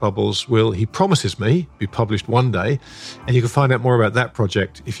of Credit Bubbles, will, he promises me, be published one day. And you can find out more about that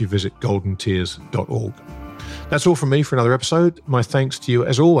project if you visit goldentears.org. That's all from me for another episode. My thanks to you,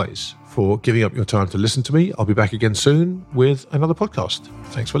 as always, for giving up your time to listen to me. I'll be back again soon with another podcast.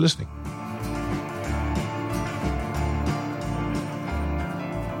 Thanks for listening.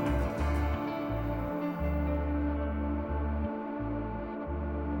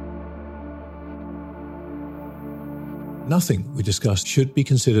 Nothing we discussed should be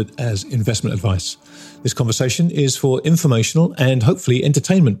considered as investment advice. This conversation is for informational and hopefully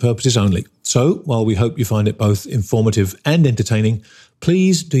entertainment purposes only. So, while we hope you find it both informative and entertaining,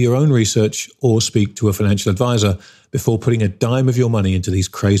 please do your own research or speak to a financial advisor before putting a dime of your money into these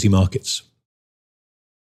crazy markets.